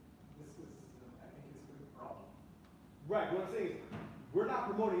 This is, I think it's a big problem. Right, what I'm saying is, we're not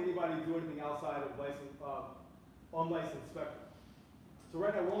promoting anybody to do anything outside of unlicensed spectrum. So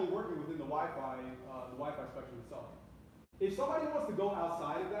right now, we're only working within the Wi-Fi spectrum itself. If somebody wants to go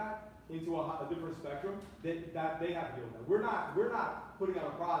outside of that into a different spectrum, that they have to deal with that. We're not putting out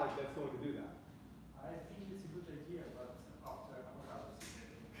a product that's going to do that. I think it's a good idea, but after hours.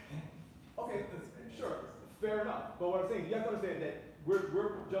 Okay, sure, fair enough. But what I'm saying, you have to understand that we're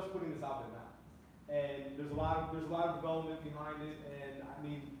just putting this out there now, and there's a lot of development behind it. And I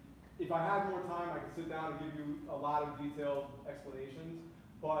mean, if I had more time, I could sit down and give you a lot of detailed explanations.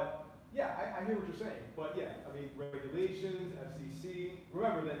 But yeah, I hear what you're saying. But yeah, I mean, regulations, FCC.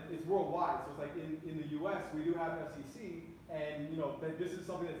 Remember that it's worldwide, so it's like in the U.S. we do have FCC, and you know that this is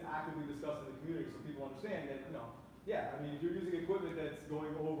something that's actively discussed in the community, so people understand that yeah, I mean, if you're using equipment that's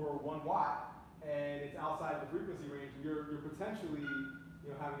going over 1 watt and it's outside the frequency range, you're potentially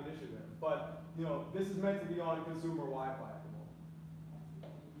having an issue there. But this is meant to be on consumer Wi-Fi at the moment.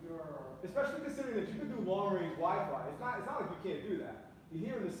 Especially considering that you can do long-range Wi-Fi. It's not like you can't do that.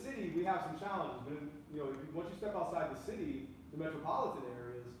 Here in the city, we have some challenges, but once you step outside the city, the metropolitan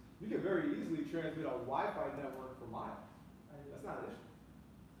areas, you can very easily transmit a Wi-Fi network for miles. That's not an issue.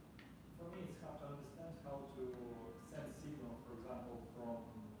 For me, it's hard to understand how to send signal, for example, from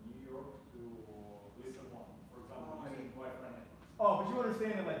New York to Lisbon, for example, using Wi-Fi networks. Oh, but you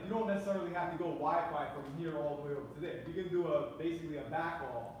understand that like you don't necessarily have to go Wi-Fi from here all the way over to there. You can do basically a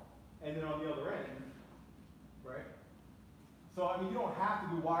backhaul, and then on the other end, right? So I mean, you don't have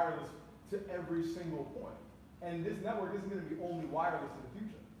to do wireless to every single point. And this network isn't going to be only wireless in the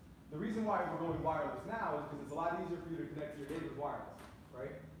future. The reason why we're going wireless now is because it's a lot easier for you to connect to your neighbor's wireless,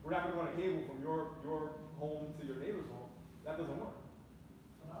 right? We're not going to run a cable from your home to your neighbor's home. That doesn't work.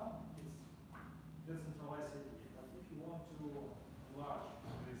 For now, it's decentralized idea. But if you want to enlarge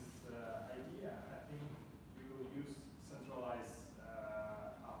this idea, I think you will use centralized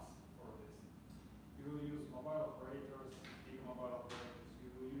hubs for this. You will use mobile operators, big mobile operators. You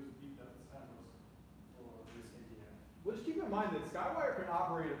will use big data centers for this idea. Well, just keep in mind that Skywire can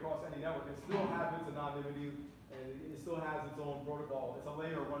operate across any network. It still has its anonymity, and it still has its own protocol. It's a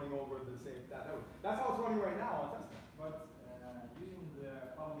layer running over that network. That's how it's running right now on testnet. But using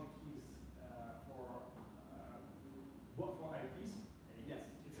the public keys for IPs, yes,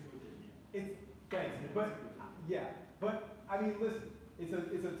 it's a good idea. Thanks, but yeah, but I mean, listen,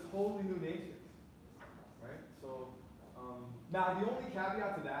 it's a totally new nation, right? So now the only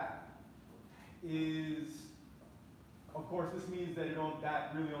caveat to that is, of course, this means that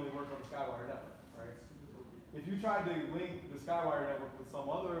that really only works on the Skywire network, right? If you try to link the Skywire network with some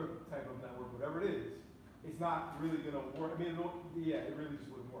other type of network, whatever it is, it's not really going to work. I mean, it really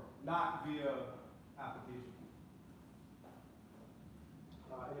just wouldn't work. Not via application.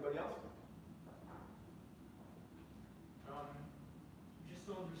 Anybody else? Just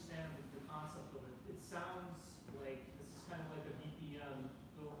to understand the concept of it, it sounds like this is kind of like a VPN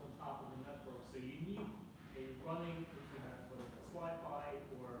built on top of the network. So you need a running internet, whether it's Wi-Fi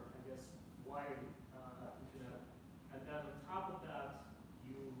or I guess wired internet, and then on top of that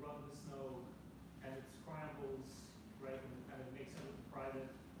you run this node and it scrambles, right, and kind of makes it private.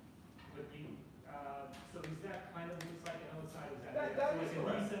 But so is that kind of looks like another side of that? That So is like a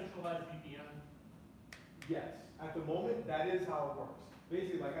correct. decentralized VPN. Yes, at the moment, that is how it works.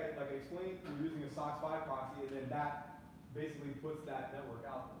 Basically, like I explained, you're using a SOC 5 proxy, and then that basically puts that network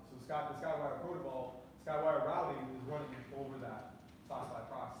out there. So the Skywire protocol, Skywire routing is running over that SOC 5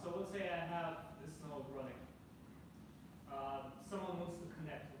 proxy. So let's say I have this node running. Someone wants to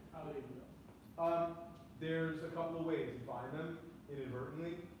connect. How do they do that? There's a couple of ways you find them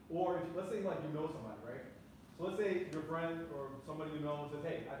inadvertently, or if, let's say like you know somebody, right? So let's say your friend or somebody you know says,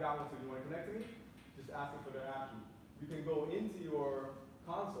 hey, I got one, so you want to connect to me? Just ask them for their app key. You can go into your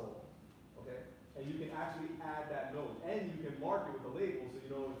console, okay, and you can actually add that node, and you can mark it with a label so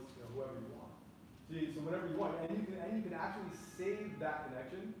you know it's whoever you want. So So whenever you want, and you can actually save that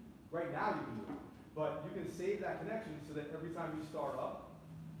connection. Right now you can do it, but you can save that connection so that every time you start up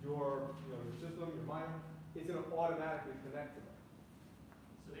your system, your miner, it's gonna automatically connect to that.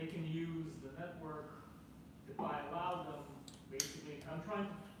 So they can use the network if I allow them, basically, I'm trying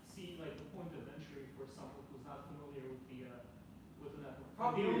to see like the point of entry for someone who's not familiar with the network.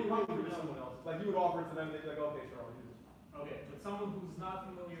 Probably, The only way for to them- someone else. Like you would offer it to them, they'd be like, okay, sure, I'll use it. Okay, but someone who's not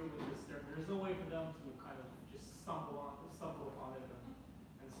familiar with this, there's no way for them to kind of just stumble upon it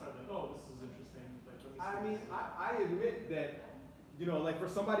and start like, oh, this is interesting. Like, let me see I what mean, this is. I admit that, like for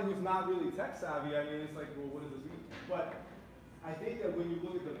somebody who's not really tech savvy, I mean, it's like, well, what does this mean? But I think that when you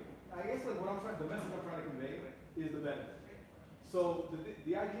look at I guess like the message I'm trying to convey is the benefit. So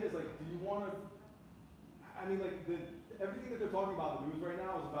the idea is like, do you want to, I mean, like everything that they're talking about in the news right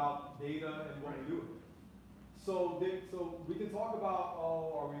now is about data and what we do with it. So we can talk about,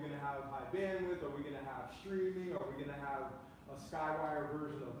 oh, are we going to have high bandwidth? Are we going to have streaming? Are we going to have a Skywire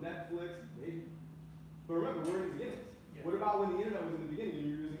version of Netflix? Maybe. But remember, we're in the beginnings. Yeah. What about when the internet was in the beginning and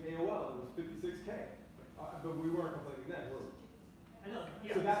you were using AOL? It was 56K. But we weren't complaining then, were we? I know,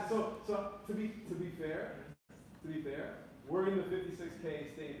 yeah. So to be fair, we're in the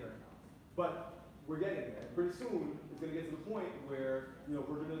 56K stage right now. But we're getting there. Pretty soon, it's going to get to the point where we're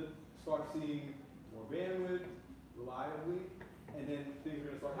going to start seeing more bandwidth, reliably, and then things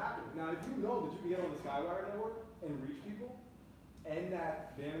are going to start happening. Now, if you know that you can get on the Skywire network and reach people, and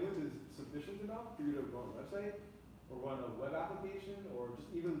that bandwidth is sufficient enough for you to run a website, or run a web application, or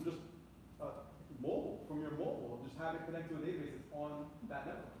even mobile, from your mobile, just have it connect to a database that's on that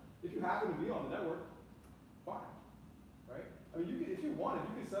network. If you happen to be on the network, fine, right? I mean, if you wanted,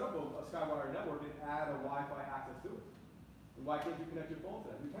 you could set up a Skywire network and add a Wi-Fi access to it. And why can't you connect your phone to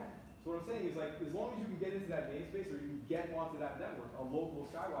that? You can. So what I'm saying is like, as long as you can get into that namespace or you can get onto that network, a local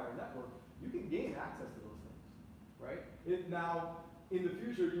Skywire network, you can gain access to those things, right? Now, in the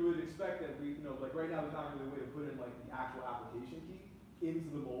future, you would expect that like right now, there's not really a way to put in like the actual application key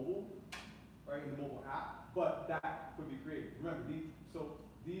into the mobile, right, in the mobile app, but that could be created. Remember, these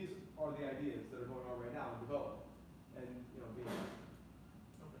are the ideas that are going on right now in development, and being.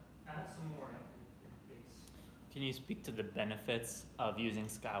 Okay. Add some more in case. Can you speak to the benefits of using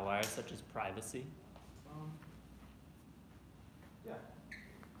Skywire, such as privacy? Yeah.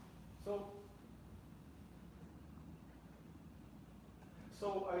 So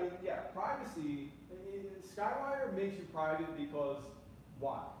I mean, yeah, privacy. Skywire makes you private because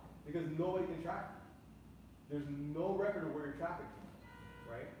why? Because nobody can track you. There's no record of where your traffic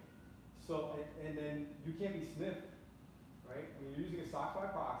is, right? So and then you can't be sniffed, right? I mean, you're using a SOC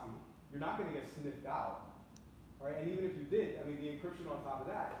 5 proxy. You're not going to get sniffed out. Right? And even if you did, I mean, the encryption on top of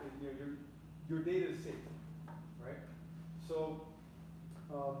that, your data is safe, right? So,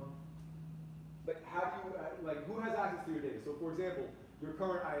 like, how do you, like, who has access to your data? So, for example, your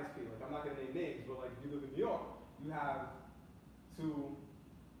current ISP, like, I'm not going to name names, but like, if you live in New York, you have 2,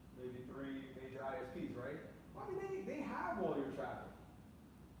 maybe 3 major ISPs, right? I mean, they have all your traffic,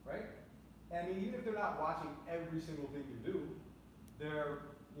 right? And I mean, even if they're not watching every single thing you do,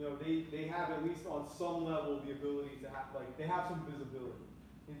 they have at least on some level the ability to have, like, they have some visibility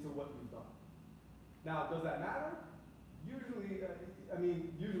into what you've done. Now, does that matter? Usually,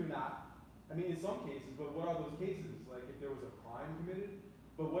 usually not. I mean, in some cases, but what are those cases? Like, if there was a crime committed,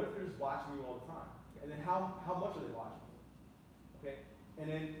 but what if they're just watching you all the time? And then how much are they watching you? Okay? And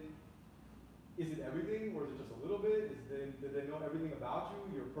then, is it everything, or is it just a little bit? Do they know everything about you,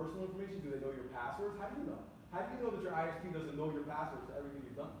 your personal information? Do they know your passwords? How do you know? How do you know that your ISP doesn't know your passwords to everything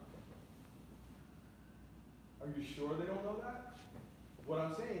you've done? Are you sure they don't know that? What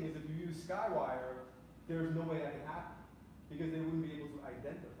I'm saying is if you use Skywire, there's no way that can happen because they wouldn't be able to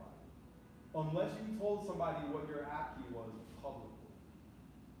identify it. Unless you told somebody what your app key was publicly.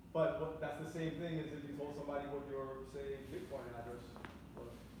 But that's the same thing as if you told somebody what your, say, Bitcoin address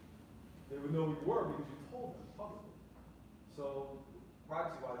was. They would know who you were because you told them publicly. So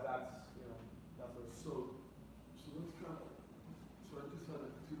privacy-wise, that's what it is. So let's so I just had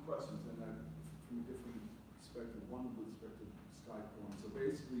a few questions and from a different perspective. One with respect to Skycoin. So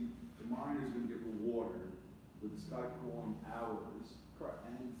basically, the miner is going to get rewarded with the Skycoin hours. Correct.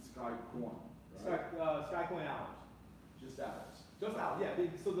 And Skycoin. Right? Skycoin hours. Just hours. Just hours, yeah.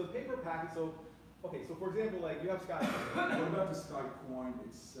 So the paper packet, so for example, like you have Skycoin. What about the Skycoin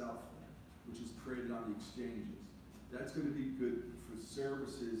itself, then, which is traded on the exchanges? That's going to be good for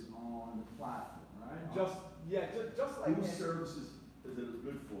services on the platform, right? Just like whose services is it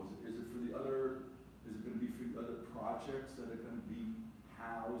good for? Is it for the other? Is it going to be for the other projects that are going to be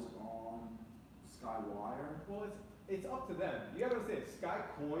housed on Skywire? Well, it's up to them. You got to understand,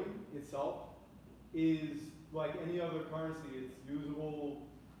 Skycoin itself is like any other currency. It's usable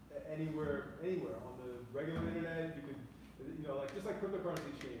anywhere on the regular internet. You could, like just like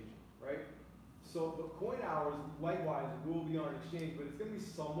cryptocurrency exchange, right? So, but coin hours, likewise, will be on an exchange, but it's going to be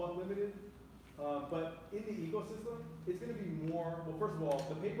somewhat limited. But in the ecosystem, it's going to be more. Well, first of all,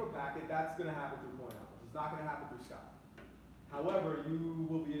 the paper packet, that's going to happen through coin hours. It's not going to happen through Sky. However, you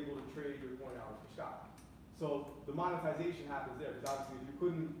will be able to trade your coin hours for Sky. So the monetization happens there, because obviously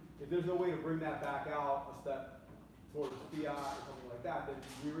if there's no way to bring that back out a step towards fiat or something like that, then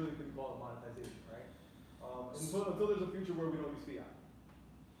we really couldn't call it monetization, right? Until there's a future where we don't use fiat.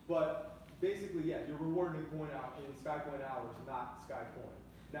 But basically, yeah, you're rewarding coin out in Skycoin hours, not Skycoin.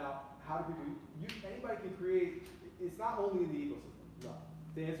 Now, how do people, anybody can create, it's not only in the ecosystem, no,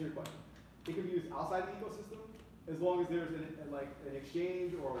 to answer your question. It can be used outside the ecosystem, as long as there's an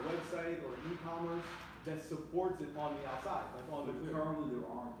exchange or a website or e-commerce that supports it on the outside, like on the clear. Currently there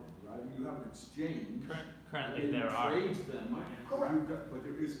aren't any, right? You have an exchange. Currently and there are. trades them. Correct. But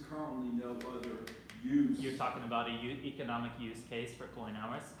there is currently no other use. You're talking about a economic use case for coin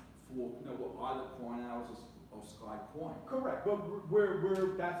hours? For, either coin hours or Skycoin. Correct, but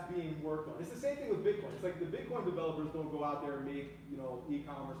where that's being worked on. It's the same thing with Bitcoin. It's like the Bitcoin developers don't go out there and make,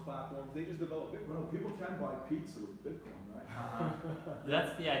 e-commerce platforms. They just develop Bitcoin. Well, people can buy pizza with Bitcoin, right?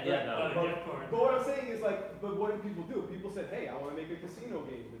 That's the idea, though. But what I'm saying is but what do people do? People said, hey, I want to make a casino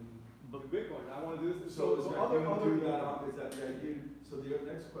game with Bitcoin. I want to do this. So other do that, is that the idea? So the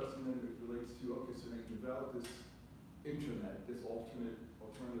next question then relates to, okay, so they develop this intranet, this alternative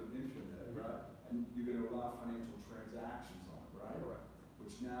intranet, right? And you're going to allow financial transactions on it, right? Correct.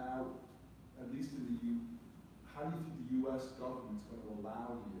 Which now, at least in how do you think the U.S. government's going to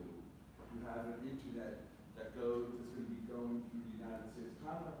allow you to have an internet that's going to be going through the United States?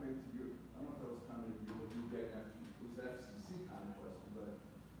 Kind of like maybe I don't know if that was kind of what you get at, it was the FCC kind of question, but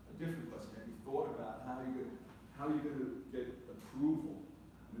a different question. Have you thought about how you're going to get approval?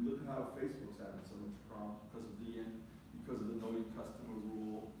 I mean, look at how Facebook's having so much problem because of the know your customer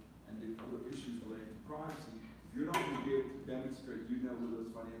rule and the other issues related to privacy. If you're not going to be able to demonstrate where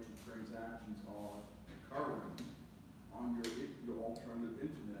those financial transactions are occurring on your alternative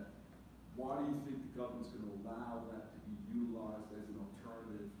internet, why do you think the government's going to allow that to be utilized as an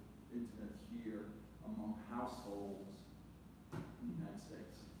alternative internet here among households in the United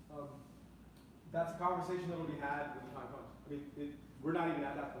States? That's a conversation that will be had when the time comes. I mean, we're not even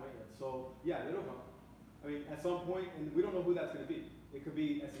at that point yet. So yeah, it'll come. I mean, at some point, and we don't know who that's going to be. It could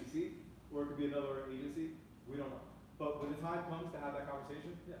be SEC, or it could be another agency. We don't know. But when the time comes to have that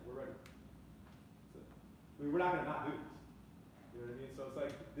conversation, yeah, we're ready. So, I mean, we're not going to not do this. You know what I mean? So it's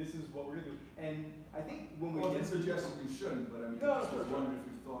like, this is what we're going to do. And I think when we get suggesting we shouldn't, but I mean, no, just wondering if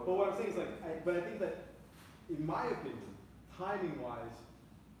you've thought. But what I'm saying is but I think that, in my opinion, timing-wise,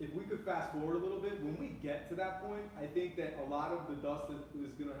 if we could fast forward a little bit, when we get to that point, I think that a lot of the dust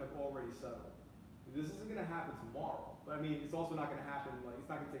is going to have already settled. This isn't going to happen tomorrow. But I mean, it's also not going to happen, it's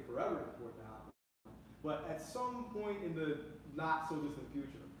not going to take forever for it to happen. But at some point in the not so distant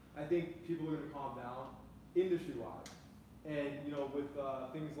future, I think people are going to calm down industry-wise. And, with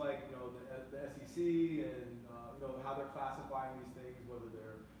things like, the SEC and, how they're classifying these things, whether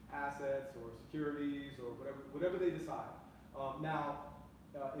they're assets or securities or whatever they decide. Now,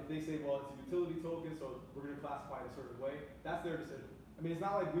 if they say, well, it's a utility token, so we're going to classify it a certain way, that's their decision. I mean, it's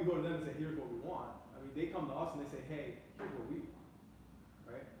not like we go to them and say, here's what we want. I mean, they come to us and they say, hey, here's what we want,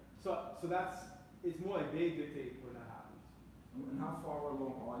 right? So it's more like they dictate when that happens. And how far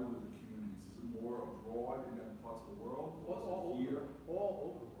along are you with the communities? Is it more abroad in other parts of the world? All here?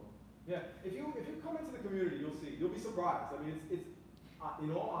 All over the world. Yeah, if you come into the community, you'll be surprised. I mean, it's in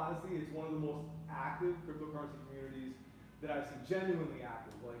all honesty, it's one of the most active cryptocurrency communities that I've seen, genuinely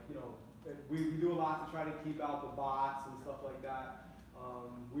active. Like, we do a lot to try to keep out the bots and stuff like that.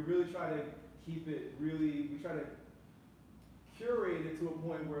 We really try to keep it we try to curate it to a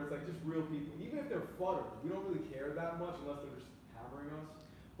point where it's like just real people. Even if they're Flutter, we don't really care that much unless they're just hammering us.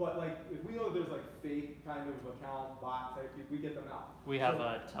 But if we know that there's fake kind of account, bot type people, we get them out. We have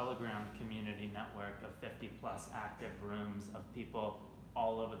a Telegram community network of 50+ active rooms of people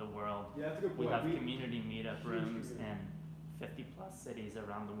all over the world. Yeah, that's a good point. We have community meetup rooms in 50+ cities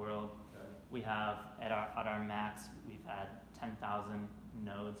around the world. Okay. We have, at our max, we've had 10,000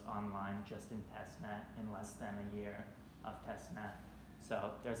 nodes online just in testnet in less than a year of testnet.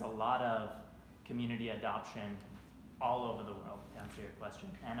 So there's a lot of community adoption all over the world, to answer your question.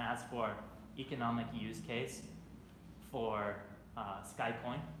 And as for economic use case for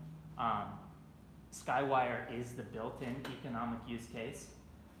Skycoin, Skywire is the built-in economic use case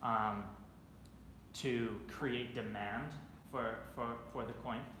to create demand for the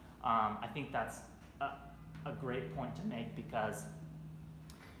coin. I think that's a great point to make, because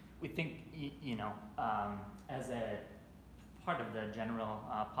we think, as a part of the general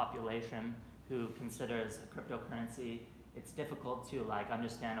population who considers cryptocurrency, it's difficult to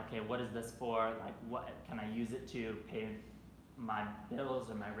understand, okay, what is this for? Like, what can I use it to pay my bills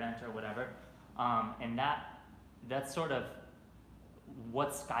or my rent or whatever? And that's sort of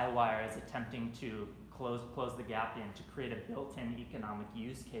what Skywire is attempting to close the gap in, to create a built-in economic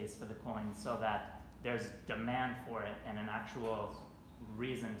use case for the coin, so that there's demand for it and an actual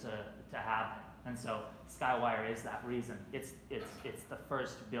reason to have it. And so Skywire is that reason. It's the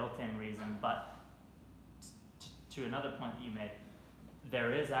first built-in reason. But to another point that you made,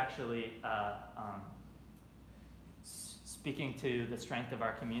 there is actually, speaking to the strength of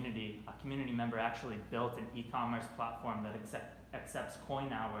our community, a community member actually built an e-commerce platform that accepts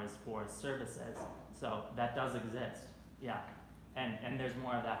coin hours for services. So that does exist, yeah. And there's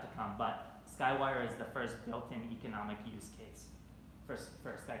more of that to come. But Skywire is the first built-in economic use case for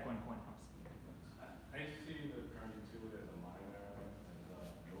Skycoin coin house. I see the current utility as a miner, as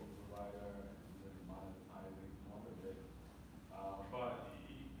a node provider, and then monetizing one of it. But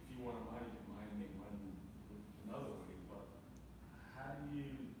if you want to mine, you can mine and make money with another way. But how do you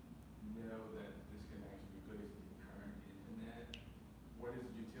know that this can actually be good as the current internet? What is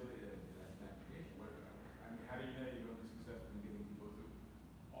the utility of that application? How do you know you're going to be successful in getting people to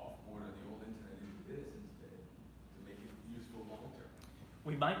offboard the old internet into this instead to make it useful long term?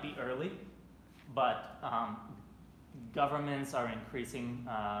 We might be early, but governments are increasing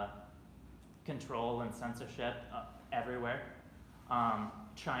control and censorship everywhere.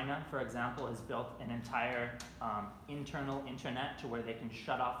 China, for example, has built an entire internal internet to where they can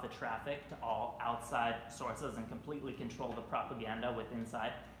shut off the traffic to all outside sources and completely control the propaganda with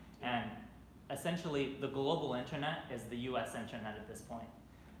inside. And essentially, the global internet is the US internet at this point.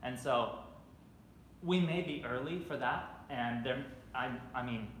 And so we may be early for that, and I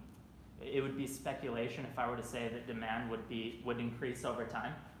mean, it would be speculation if I were to say that demand would increase over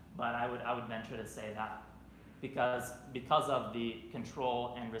time, but I would venture to say that because of the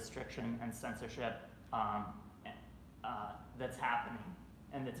control and restriction and censorship that's happening,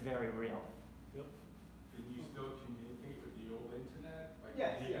 and it's very real. Yep. Can you still communicate with the old internet? Like,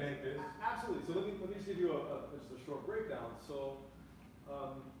 Yes, can you connect this? absolutely. So let me just give you just a short breakdown. So,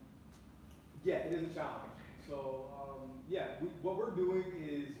 yeah, it is a challenge. So, what we're doing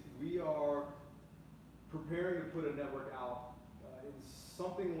is we are preparing to put a network out. It's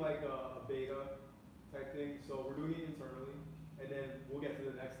something like a beta type thing. So we're doing it internally, and then we'll get to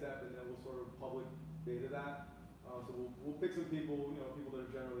the next step, and then we'll sort of public beta that. So we'll pick some people, people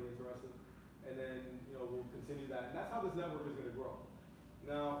that are generally interested, and then we'll continue that. And that's how this network is going to grow.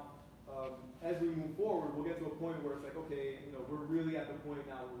 Now, as we move forward, we'll get to a point where it's like, okay, we're really at the point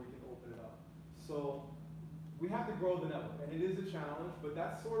now where we can open it up. So we have to grow the network, and it is a challenge, but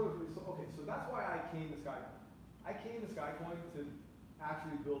that's sort of, okay, so that's why I came to Skycoin. I came to Skycoin to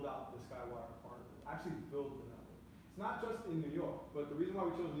actually build out the Skywire part of it, actually build the network. It's not just in New York, but the reason why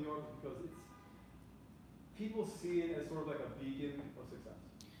we chose New York is because people see it as sort of like a beacon of success.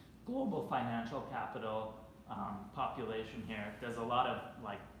 Global financial capital, population here. There's a lot of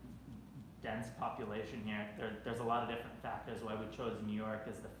dense population here. There's a lot of different factors why we chose New York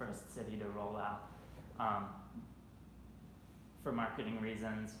as the first city to roll out. For marketing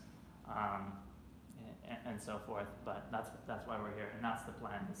reasons, and so forth, but that's why we're here, and that's the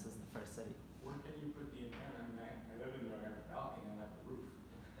plan. This is the first city. Where can you put the antenna? I live in New York, I have a balcony, I have a roof.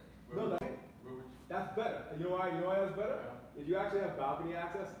 That's better. You know why that's better? If you actually have balcony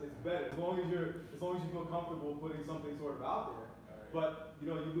access, it's better. As long as you feel comfortable putting something sort of out there. But you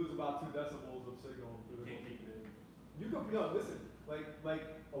lose about 2 decibels of signal. Can't keep it in. You can listen. Like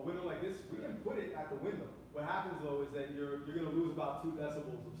a window like this, we can put it at the window. What happens though is that you're gonna lose about 2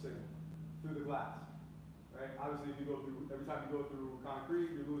 decibels of signal through the glass. Right? Obviously, every time you go through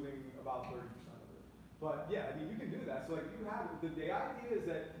concrete, you're losing about 30% of it. But yeah, I mean, you can do that. So you have the idea is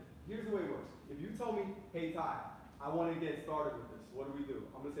that here's the way it works. If you tell me, hey Ty, I want to get started with this, what do?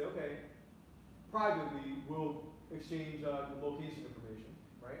 I'm gonna say, okay. Privately, we'll exchange the location information,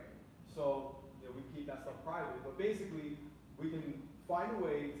 right? So we keep that stuff private, but basically, we can find a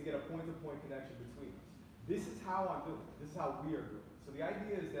way to get a point-to-point connection between us. This is how I'm doing it. This is how we are doing it. So the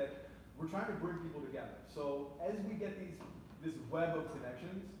idea is that we're trying to bring people together. So as we get this web of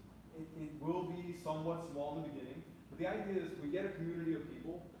connections, it will be somewhat small in the beginning, but the idea is we get a community of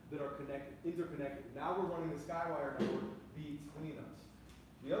people that are connected, interconnected. Now we're running the Skywire network between us.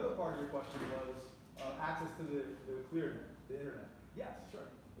 The other part of your question was access to the clear net, the internet. Yes, sure.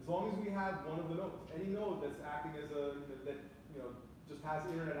 As long as we have one of the nodes, any node that's acting as just has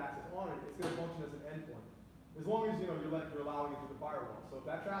internet access on it, it's going to function as an endpoint. As long as you're allowing it through the firewall. So if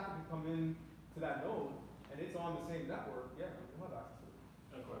that traffic can come in to that node and it's on the same network, yeah, you'll have access to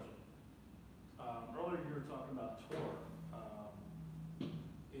it. A question. Earlier you were talking about Tor.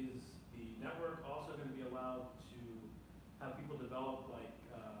 Is the network also going to be allowed to have people develop like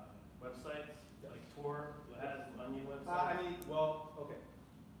websites, like Tor has Onion websites? Okay.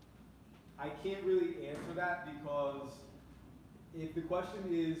 I can't really answer that because if the question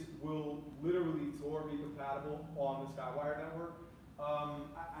is, will literally Tor be compatible on the Skywire network?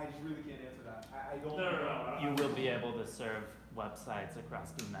 I just really can't answer that. I don't. No. You will be able to serve websites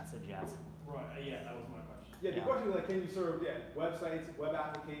across eMessage, yes. Right. Yeah, that was my question. Yeah, the Yeah. question is like, can you serve websites, web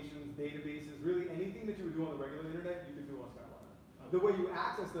applications, databases, really anything that you would do on the regular internet, you can do on Skywire. The way you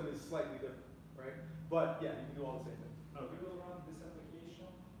access them is slightly different, right? But yeah, you can do all the same things. You will run this application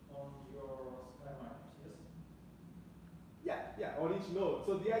on your Skywire, yes? Yeah, on each node.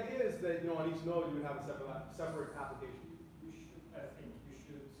 So the idea is that on each node you would have a separate application. You should, I think, you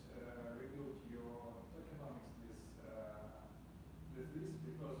should rebuild your tokenomics with this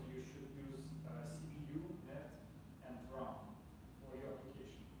because you should use CPU, net, and RAM for your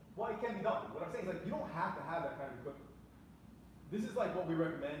application. Well, it can be done. What I'm saying is like you don't have to have that kind of equipment. This is like what we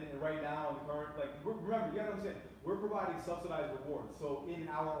recommend, and right now in the current, remember, you gotta understand, we're providing subsidized rewards. So in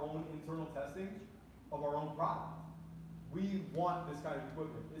our own internal testing of our own product, we want this kind of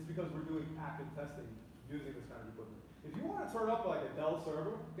equipment. It's because we're doing active testing using this kind of equipment. If you want to turn up like a Dell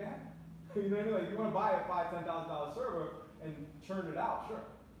server, go ahead. You know what I mean? Like you want to buy a $5,000, $10,000 server and churn it out, sure.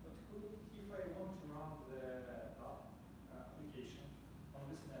 But if I want to run the application on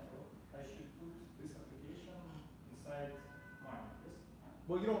this network, I should put this application inside mine, yes?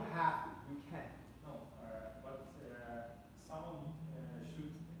 Well, you don't have to. You can. No, but someone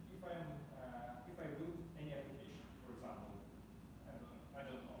should, if I build any application, for example, I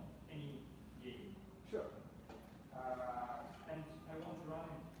don't know, any game, Sure. and I want to run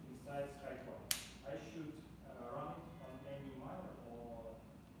it inside Skycoin, I should run it on any miner or?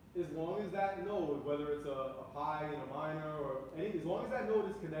 As long as that node, whether it's a Pi and a miner or as long as that node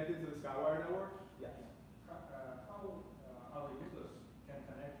is connected to the Skywire network, yes. How other users can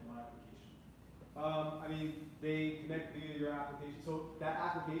connect to my application? They connect via your application. So that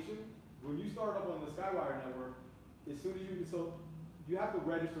application, when you start up on the Skywire network, as soon as you have to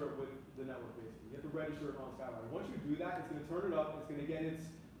register it with the network basically. You have to register it on Skywire. Once you do that, it's going to turn it up. It's going to get it's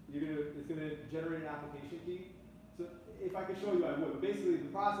going to generate an application key. So if I could show you, I would. But basically, the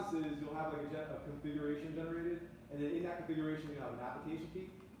process is you'll have like a configuration generated, and then in that configuration you have an application key,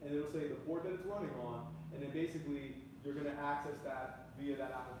 and it'll say the port that it's running on, and then basically you're going to access that via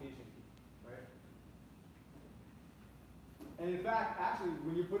that application key, right? And in fact, actually,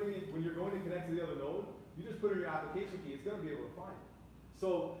 when you're going to connect to the other node, you just put in your application key. It's going to be able to find it.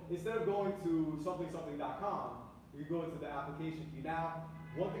 So instead of going to something.com, you go into the application key. Now,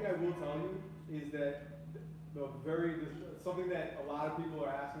 one thing I will tell you is that something that a lot of people are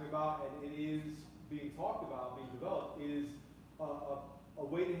asking about, and it is being talked about, being developed, is a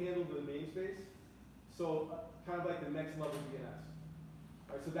way to handle the namespace. So kind of like the next level DNS.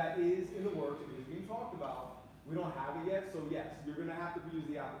 Right, so that is in the works. It is being talked about. We don't have it yet, so yes, you're going to have to use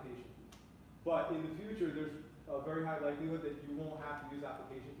the application key. But in the future, there's a very high likelihood that you won't have to use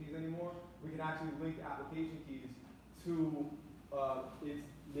application keys anymore. We can actually link application keys to its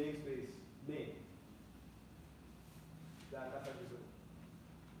namespace name. That's actually good.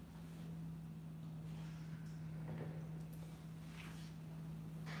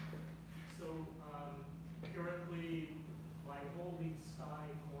 So currently, by holding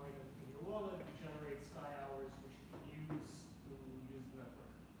Skycoin in your wallet, you generate Sky hours, which you can use to use the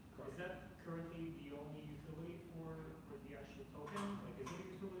network. Is that currently the only utility for the actual token? Like, is it a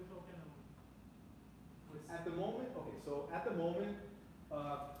utility token? At the moment,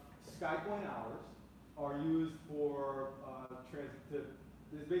 Skycoin hours are used for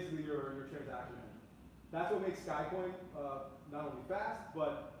it's basically your transaction engine. That's what makes Skycoin not only fast,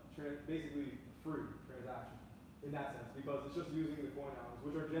 but basically free transaction in that sense, because it's just using the coin hours,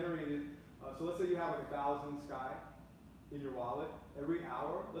 which are generated. So let's say you have like 1,000 Sky in your wallet. Every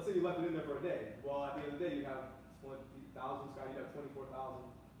hour, let's say you left it in there for a day. Well, at the end of the day, you have 1,000 Sky, you have 24,000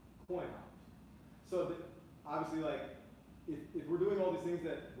 coin hours. So obviously, like, if we're doing all these things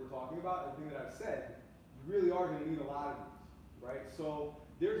that we're talking about, everything that I've said, you really are going to need a lot of these, right? So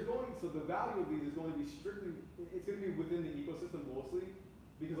the value of these is going to be it's going to be within the ecosystem mostly,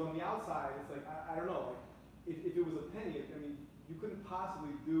 because on the outside, it's like, I don't know, like, if it was a penny, I mean, you couldn't possibly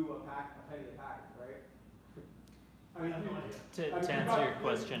do a penny a packet, right? I mean, to answer your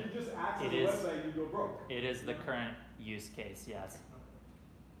question, you just access it the is- website, you go broke. it is the current use case, yes.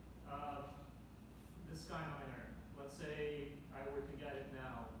 the Skyminer, let's say I were to get it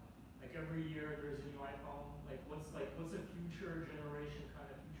now, like every year there's a new iPhone, what's a future generation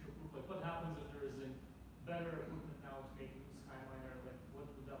kind of future proof? Like what happens if there is a better equipment now to make a new Skyminer? Like what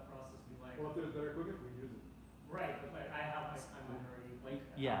would that process be like? Well, if there's better equipment, we use it. Right, but like I have my Skyminer already. Like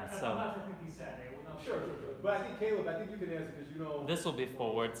Yeah, I'm so- not technically sad. I will not. Sure. But I think Caleb, I think you can answer because you know. This will be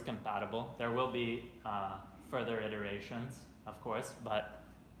forwards compatible. There will be further iterations, of course, but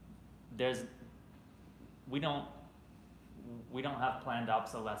we don't have planned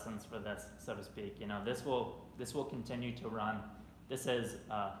obsolescence for this, so to speak. You know, this will continue to run. This is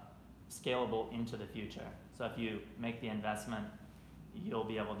scalable into the future. So if you make the investment, you'll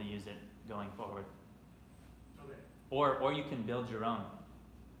be able to use it going forward. Okay. Or you can build your own.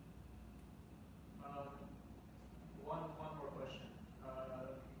 One more question.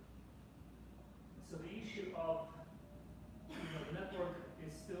 So the issue of, the network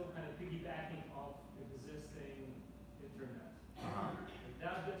is still kind of piggybacking off existing internet. If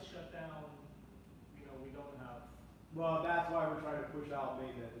that gets shut down, we don't have. Well, that's why we're trying to push out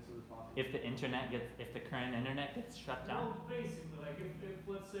Mainnet as soon as possible. If the current internet gets shut down, Well, basically, like if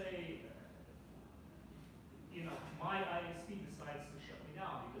let's say, my ISP decides to shut me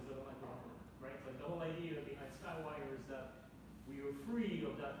down because they don't like the network, right? Like the whole idea behind Skywire is that we are free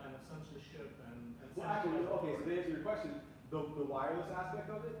of that kind of censorship and Well, actually, okay, so to answer your question, the wireless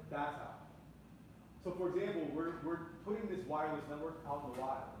aspect of it, that's how. So for example, we're putting this wireless network out in the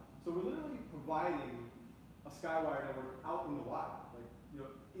wild. So we're literally providing a Skywire network out in the wild. Like,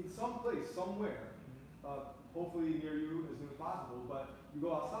 in some place, somewhere, hopefully near you as soon as possible, but you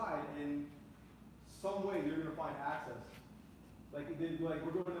go outside and some way you're gonna find access. We're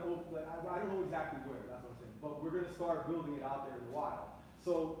going to open, I don't know exactly where, that's what I'm saying, but we're gonna start building it out there in the wild.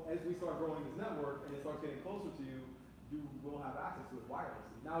 So as we start growing this network and it starts getting closer to you, you will have access to it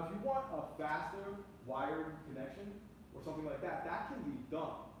wirelessly. Now, if you want a faster wired connection or something like that, that can be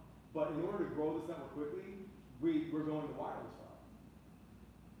done. But in order to grow this network quickly, we're going the wireless route.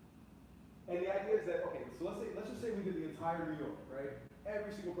 And the idea is that, okay, so let's just say we did the entire New York, right?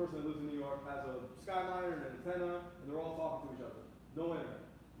 Every single person that lives in New York has a Skyminer and an antenna, and they're all talking to each other. No internet,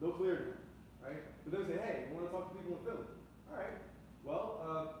 no clear internet, right? But then we say, hey, we want to talk to people in Philly. All right, well,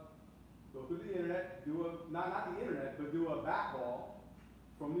 go through the internet, not the internet, but do a backhaul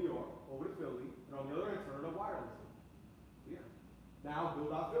from New York over to Philly, and on the other end, turn it up wirelessly. Yeah. Now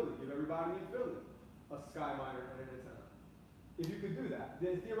build out Philly, give everybody in Philly a Skyminer and an antenna. If you could do that,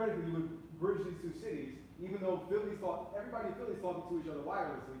 then theoretically you would bridge these two cities, even though everybody in Philly is talking to each other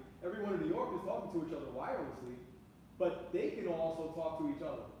wirelessly, everyone in New York is talking to each other wirelessly, but they can also talk to each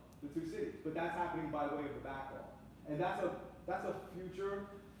other, the two cities. But that's happening by way of the backhaul. And that's a future,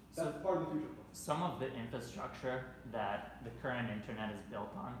 that's part of the future. some of the infrastructure that the current internet is built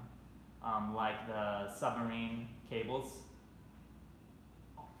on, like the submarine cables,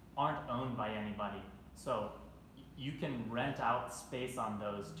 aren't owned by anybody. So you can rent out space on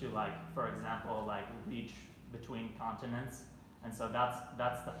those to, like, for example, like reach between continents. And so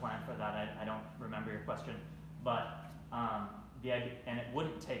that's the plan for that. I don't remember your question, but the idea, and it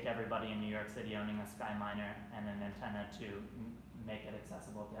wouldn't take everybody in New York City owning a Skyminer and an antenna to make it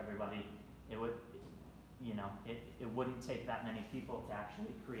accessible to everybody. It would, it wouldn't take that many people to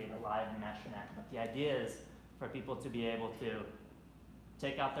actually create a live mesh net. But the idea is for people to be able to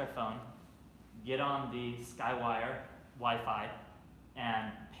take out their phone, get on the Skywire Wi-Fi,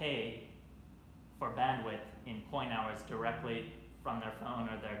 and pay for bandwidth in coin hours directly from their phone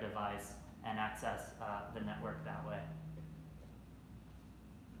or their device and access the network that way.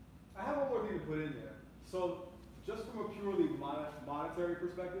 I have one more thing to put in there. So just from a purely monetary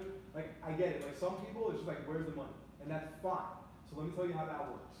perspective, like, I get it. Like, some people, it's just like, where's the money? And that's fine. So let me tell you how that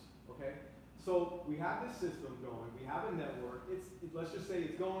works, okay? So we have this system going. We have a network. Let's just say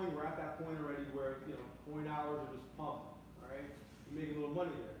it's going. We're at that point already where, coin hours are just pumping, all right? You're making a little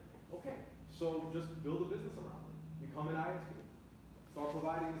money there. Okay, so just build a business around it. Become an ISP. Start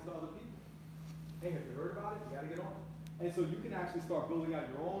providing this to other people. Hey, have you heard about it? You gotta get on it. And so you can actually start building out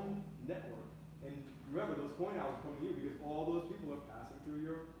your own network. And remember, those coin hours come to you because all those people are passing through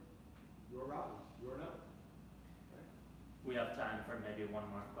your routers, your network. Right? We have time for maybe one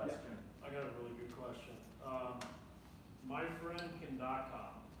more question. I got a really good question. My friend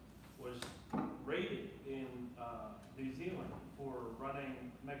Kin.com was rated in New Zealand for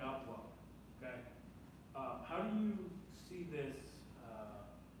running mega upload. Okay, how do you see this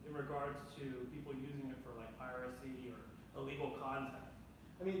in regards to people using it for like piracy or illegal content?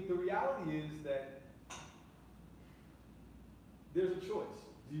 I mean, the reality is that there's a choice.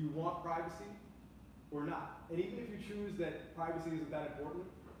 Do you want privacy or not? And even if you choose that privacy isn't that important,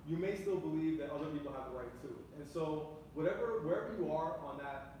 you may still believe that other people have the right too. And so wherever you are on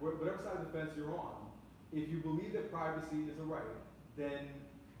that, whatever side of the fence you're on, if you believe that privacy is a right, then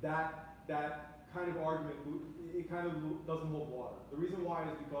that kind of argument, it kind of doesn't hold water. The reason why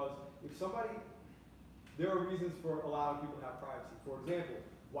is because if somebody, there are reasons for allowing people to have privacy. For example,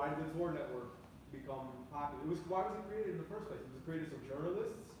 why did the Tor network become popular? Why was it created in the first place? It was created so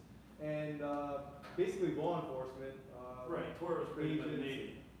journalists and basically law enforcement. Right, Tor was created by the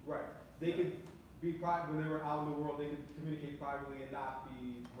Navy. Right. They could be private when they were out in the world. They could communicate privately and not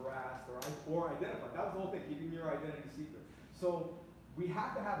be harassed or identified. That was the whole thing, keeping your identity secret. So we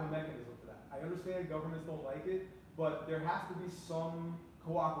have to have a mechanism for that. I understand governments don't like it, but there has to be some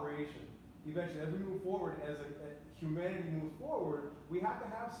cooperation. Eventually, as we move forward, as humanity moves forward, we have to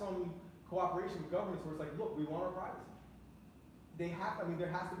have some cooperation with governments where it's like, look, we want our privacy. There has to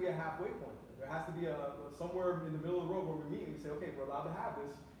be a halfway point. There has to be somewhere in the middle of the road where we meet and we say, okay, we're allowed to have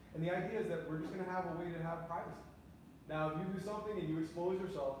this. And the idea is that we're just going to have a way to have privacy. Now, if you do something and you expose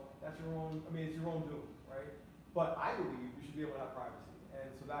yourself, that's your own, it's your own doing, right? But I believe you should be able to have privacy. And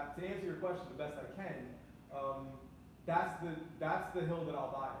so that, to answer your question the best I can, that's the hill that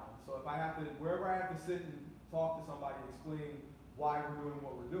I'll die on. So if I have to, wherever I have to sit and talk to somebody and explain why we're doing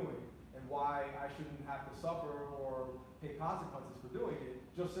what we're doing and why I shouldn't have to suffer or pay consequences for doing it,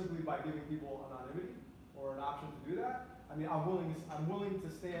 just simply by giving people anonymity or an option to do that, I'm willing to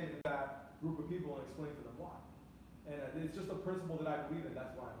stand in that group of people and explain to them why. And it's just a principle that I believe in,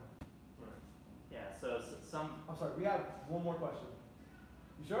 that's why I'm here. Right. Yeah, so some, I'm sorry, we have one more question.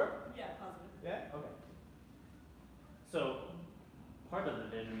 You sure? Yeah, positive. Yeah? Okay. so part of the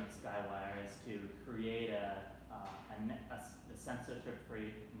vision of Skywire is to create a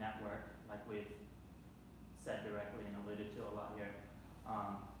censorship-free network, like we've said directly and alluded to a lot here.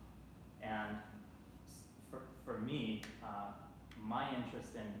 And for me, my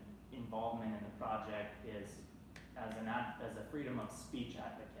interest in involvement in the project is as a freedom of speech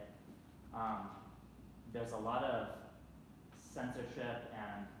advocate. There's a lot of censorship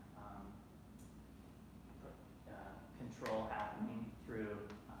and control happening through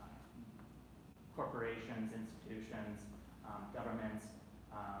corporations, institutions, governments,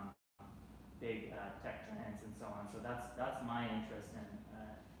 big tech giants, and so on. So that's my interest in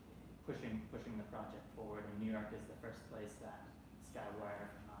pushing the project forward. And New York is the first place that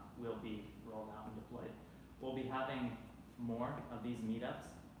Skywire will be rolled out and deployed. We'll be having more of these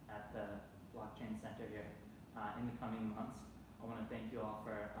meetups at the Blockchain Center here in the coming months. I want to thank you all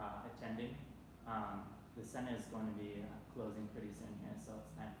for attending. The Senate is going to be closing pretty soon here, so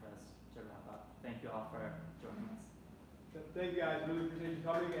it's time for us to wrap up. Thank you all for joining us. Thank you guys, really appreciate you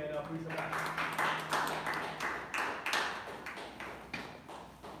coming, and please come back.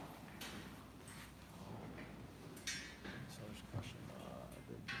 So there's a question,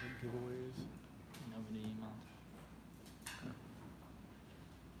 the giveaways. Nobody emailed.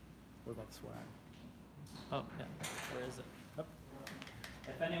 What about swag? Oh, yeah. Where is it? Yep.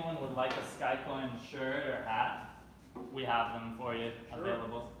 If anyone would like a Skycoin shirt or hat, we have them for you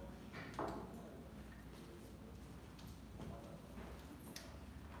available.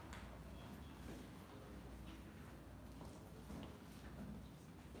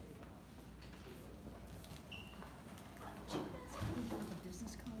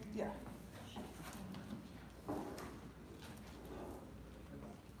 Yeah.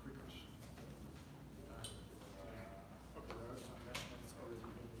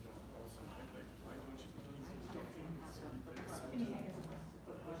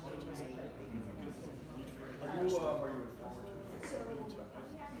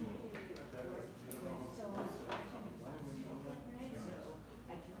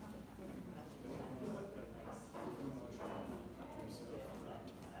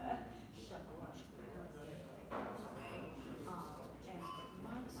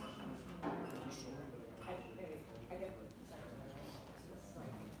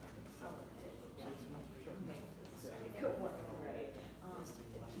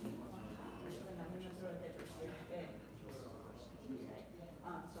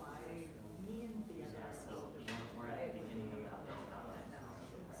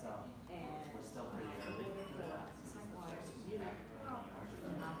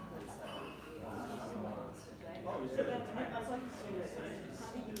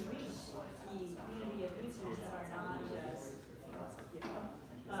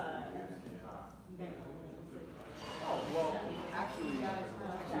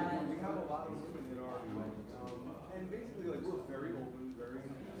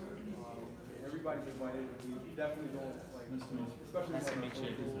 Everybody's invited, and we definitely don't, like, especially Nice to meet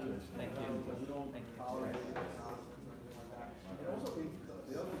you. Thank you. We don't tolerate it. And also,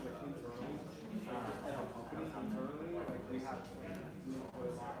 the other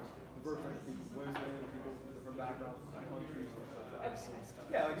diverse type of people, women, people from different backgrounds, countries, stuff like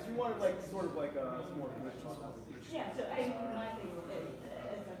that. Yeah, like if you wanted like sort of like some more information on that. Yeah, so I, my thing is,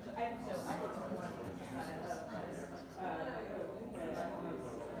 I was more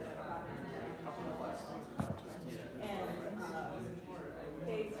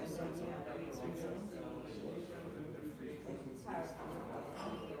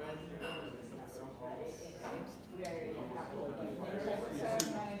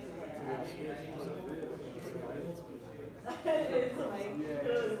it's like,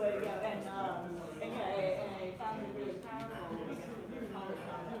 really way to go. And I found it really powerful because we call it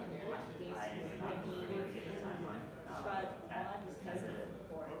but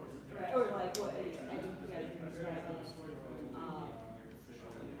right, or like what I think you guys described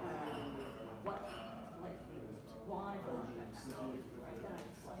what like why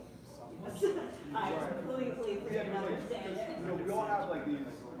I completely didn't understand it. You know, we all have like these,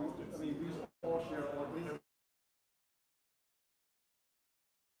 I mean, we all share all these.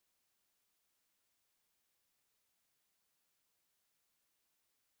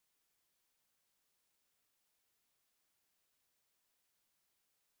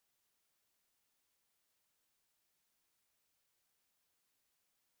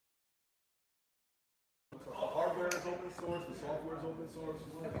 Hardware is open source, the software is open source,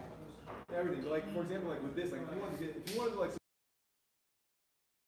 everything. But like, for example, like with this, like if you wanted to like